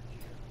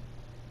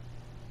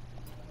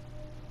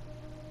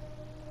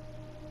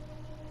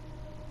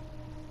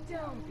you.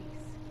 Don't be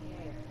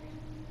scared.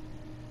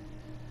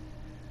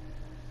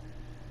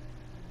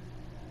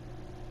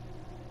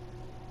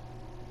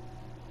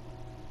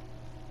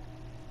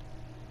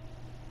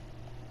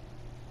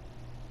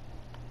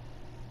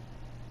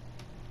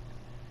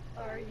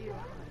 Are you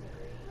hungry?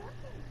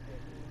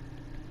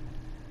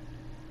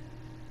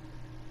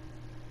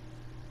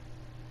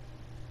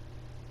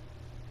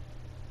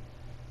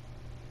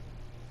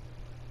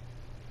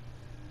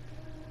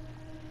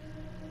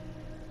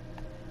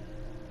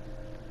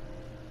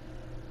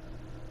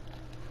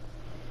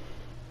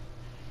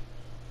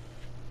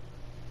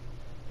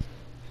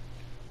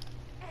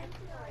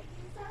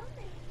 Employees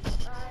only.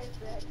 I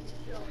bet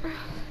you don't need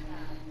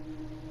that.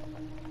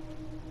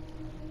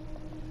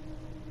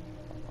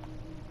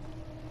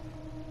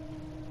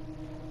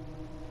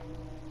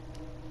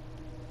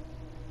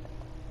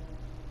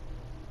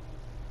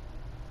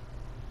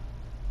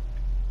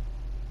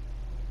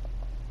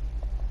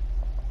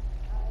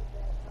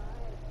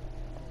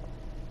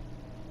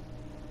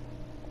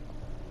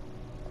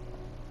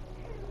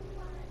 Who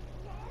wants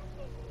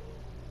candy?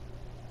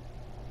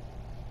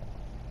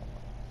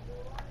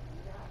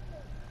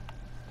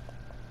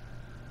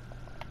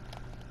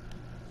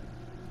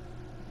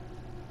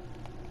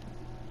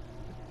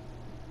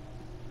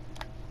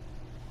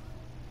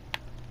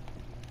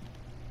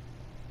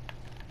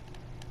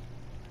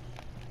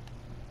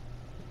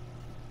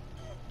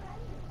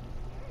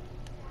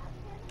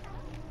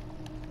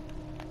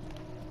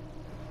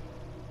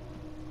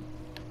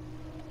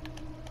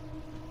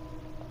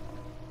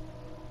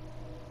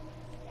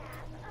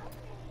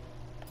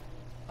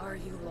 Are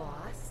you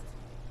lost?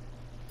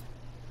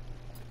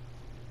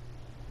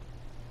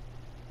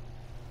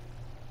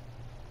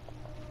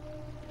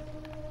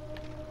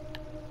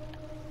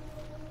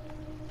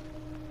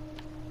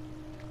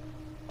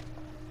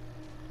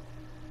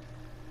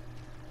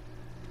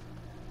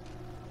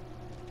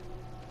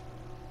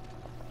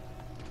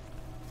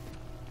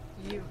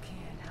 You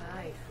can't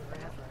hide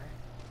forever.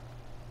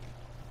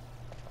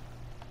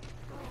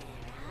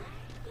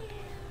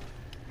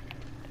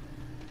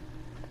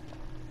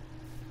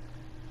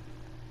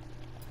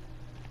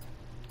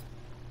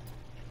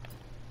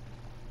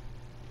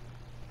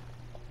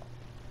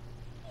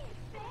 Your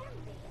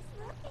family is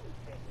looking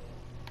for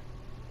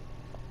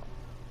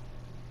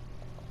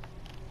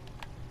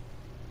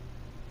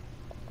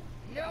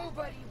you.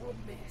 Nobody will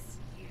miss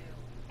you.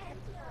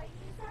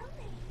 Employees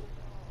only.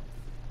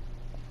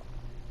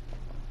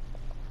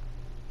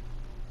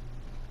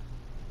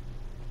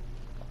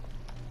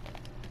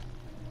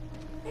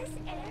 This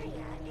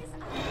area is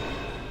off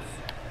limits.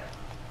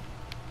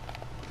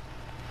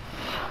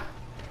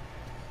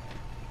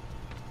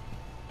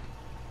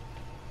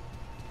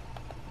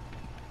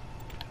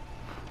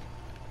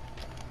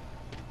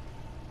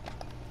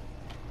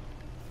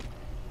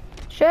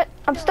 Shit,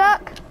 I'm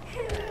stuck.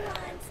 Who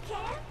wants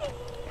candy?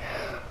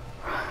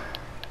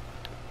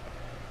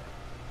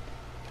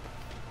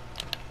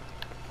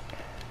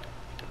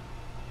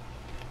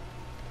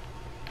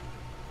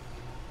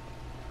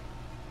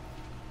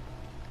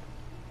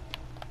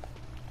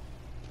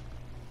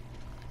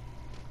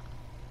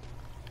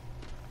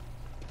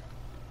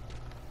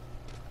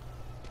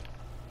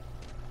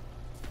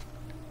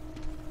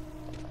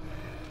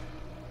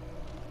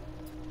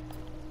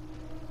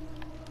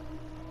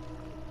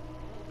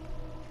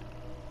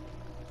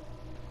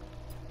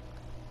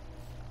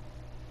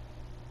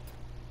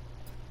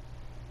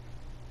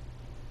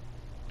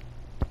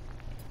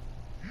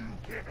 You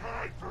can't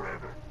hide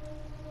forever.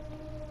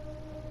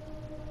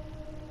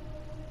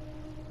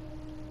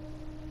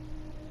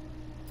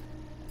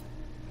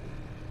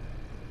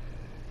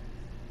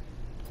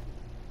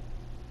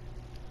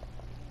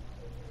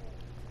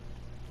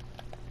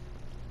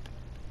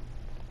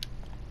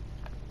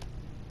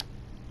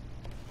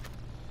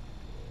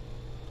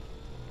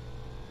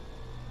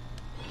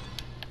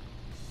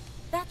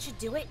 That should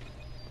do it.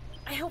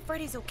 I hope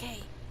Freddy's okay.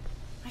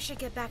 I should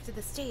get back to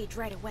the stage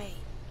right away.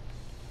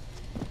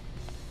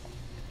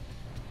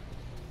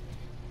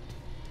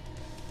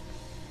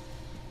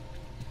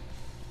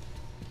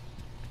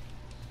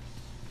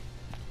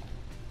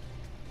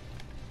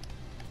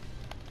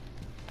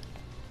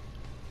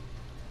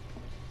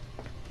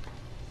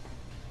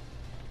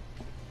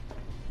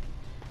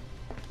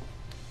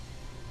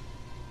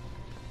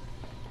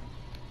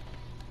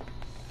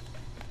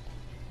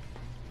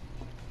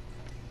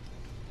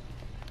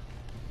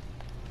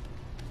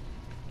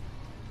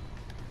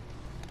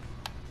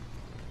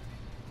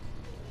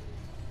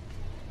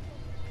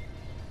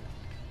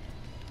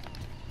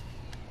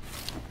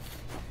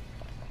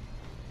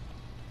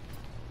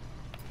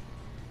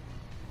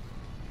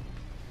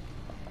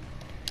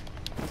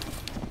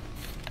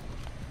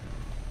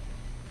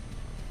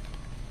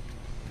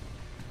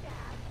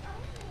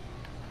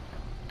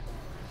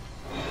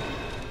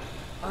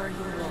 Are you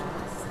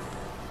lost?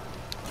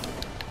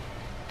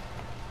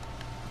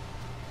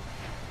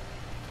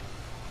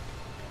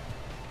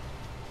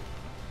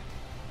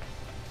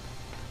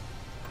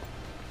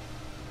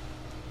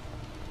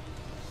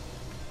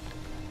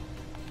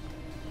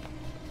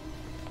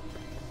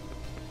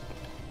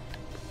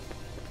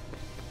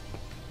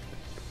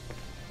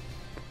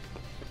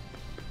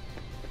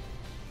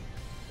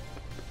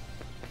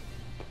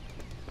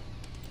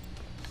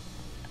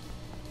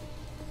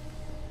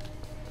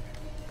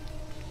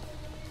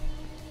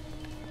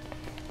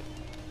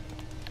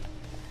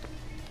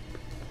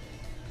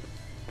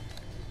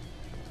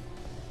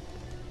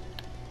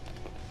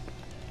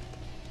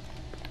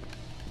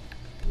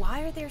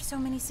 Why are there so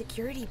many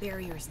security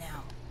barriers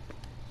now?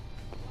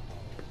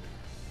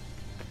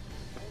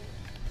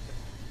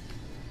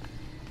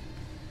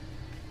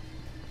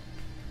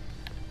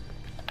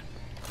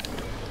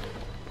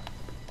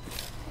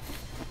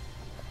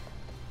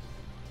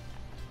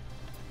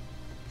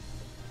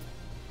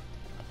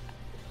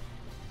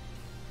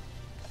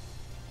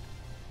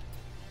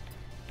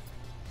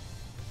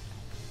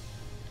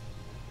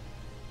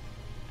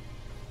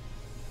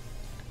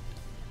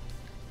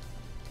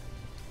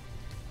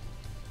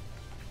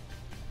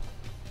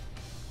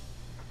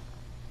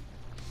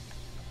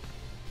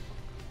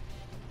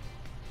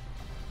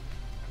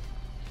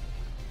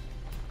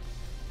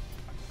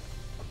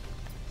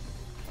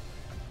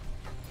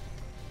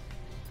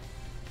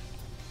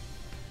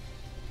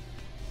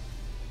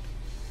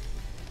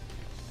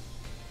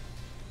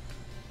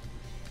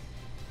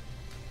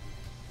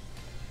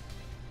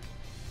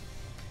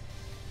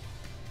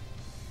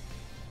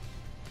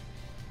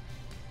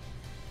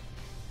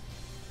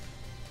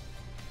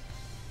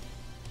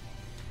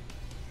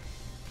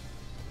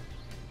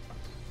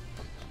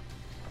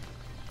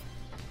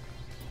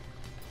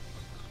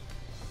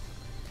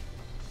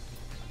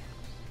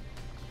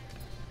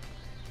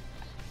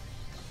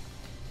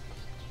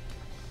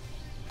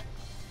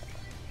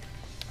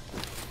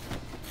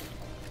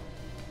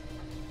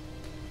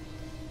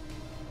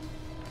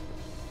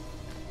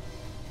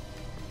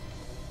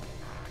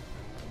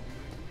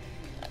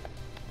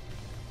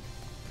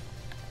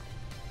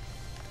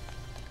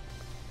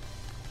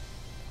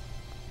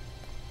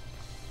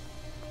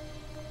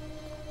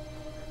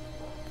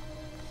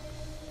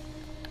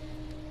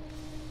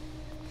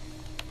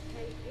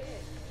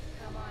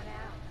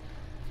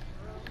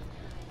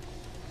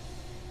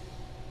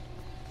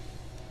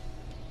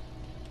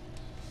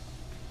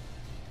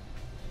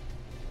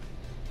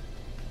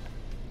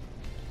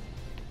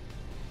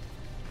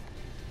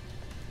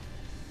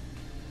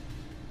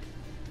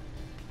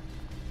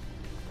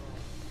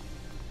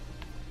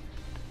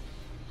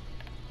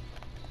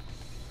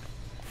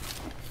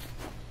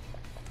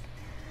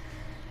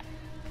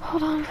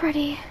 Hold on,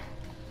 Freddy.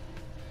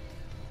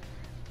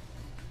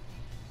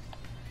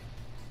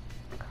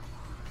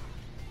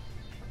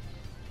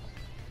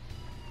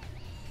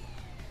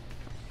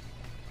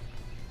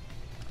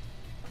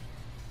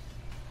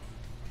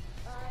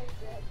 I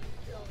bet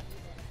you don't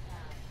even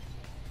have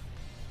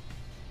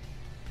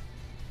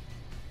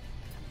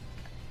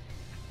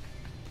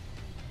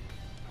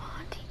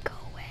Monty, go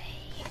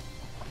away.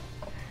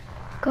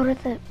 Go to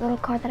the little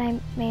car that I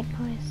made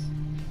noise.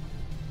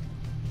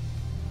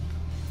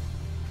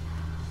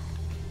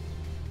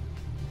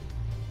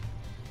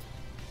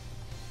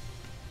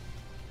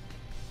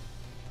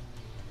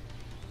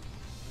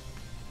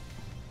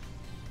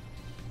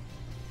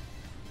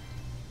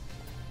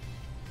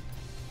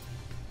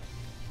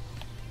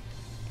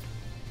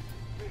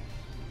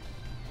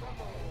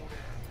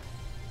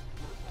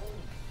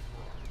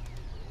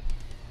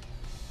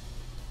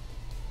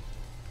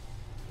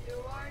 You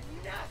are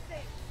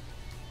nothing.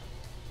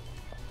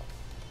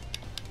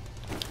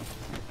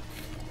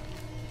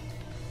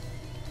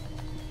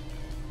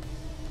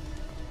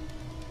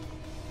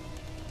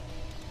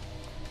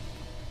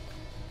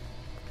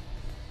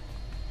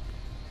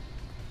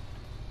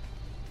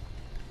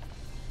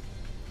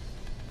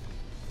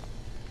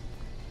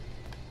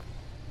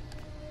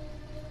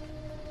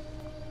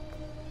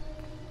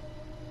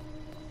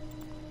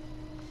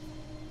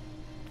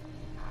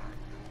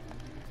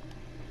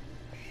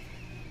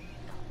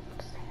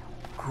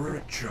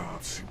 Great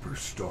job,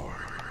 superstar.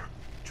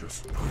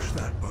 Just push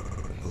that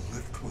button and the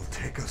lift will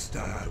take us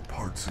down to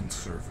parts and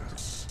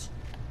service.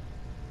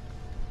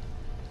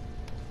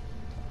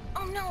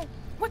 Oh no!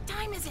 What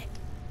time is it?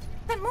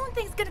 That moon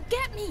thing's gonna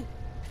get me!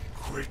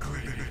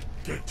 Quickly,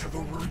 get to the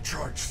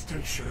recharge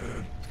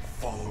station.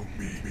 Follow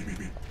me.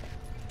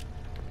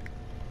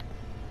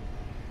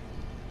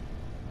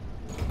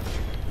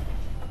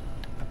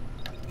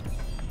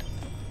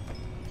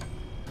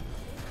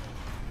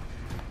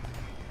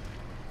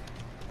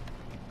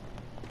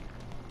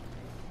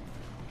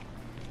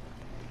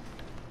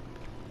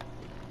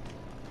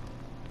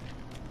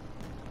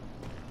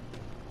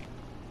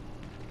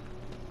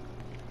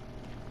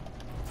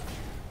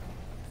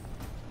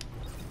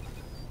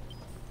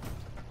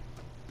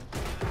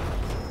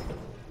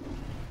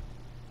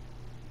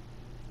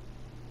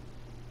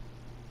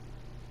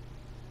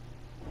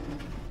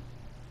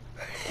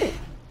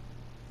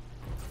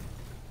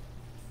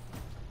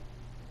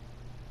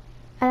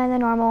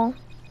 And then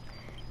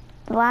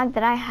the lag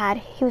that I had,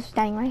 he was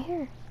standing right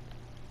here.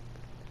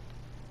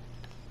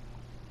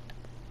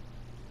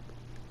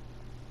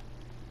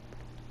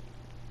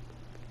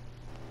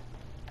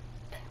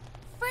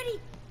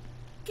 Freddy!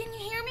 Can you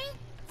hear me?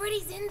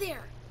 Freddy's in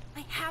there.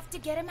 I have to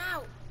get him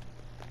out.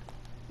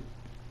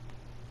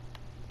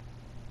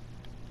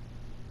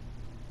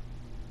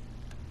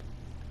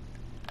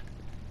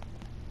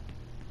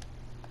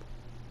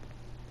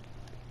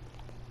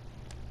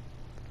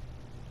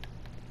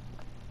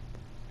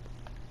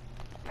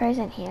 Freddy's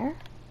in here?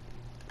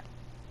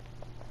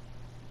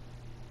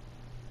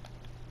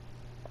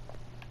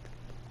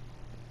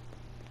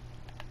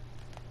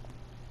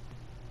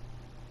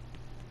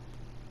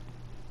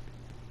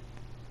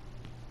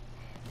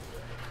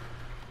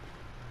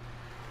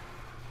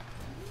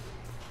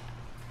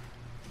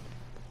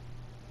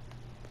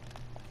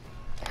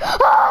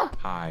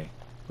 Hi,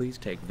 please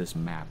take this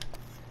map.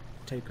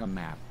 Take a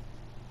map.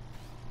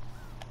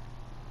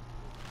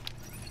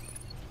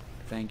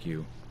 Thank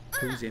you.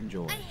 Please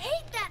enjoy. I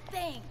hate that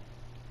thing!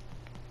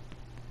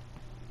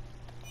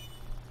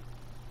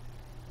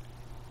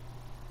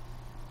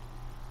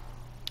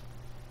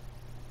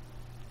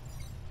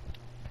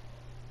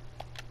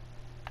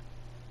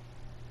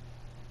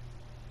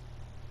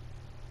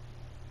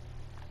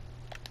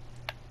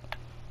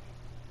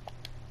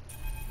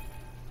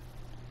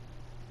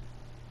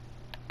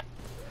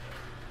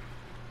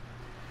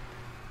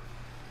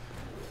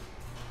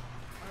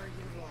 Are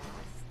you lost?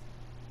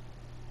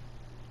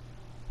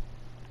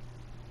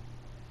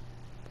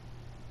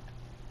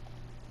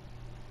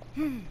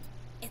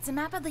 It's a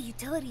map of the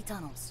utility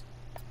tunnels.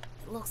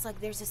 It looks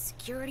like there's a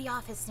security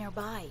office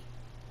nearby.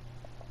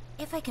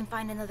 If I can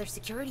find another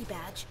security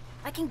badge,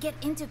 I can get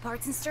into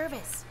parts and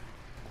service.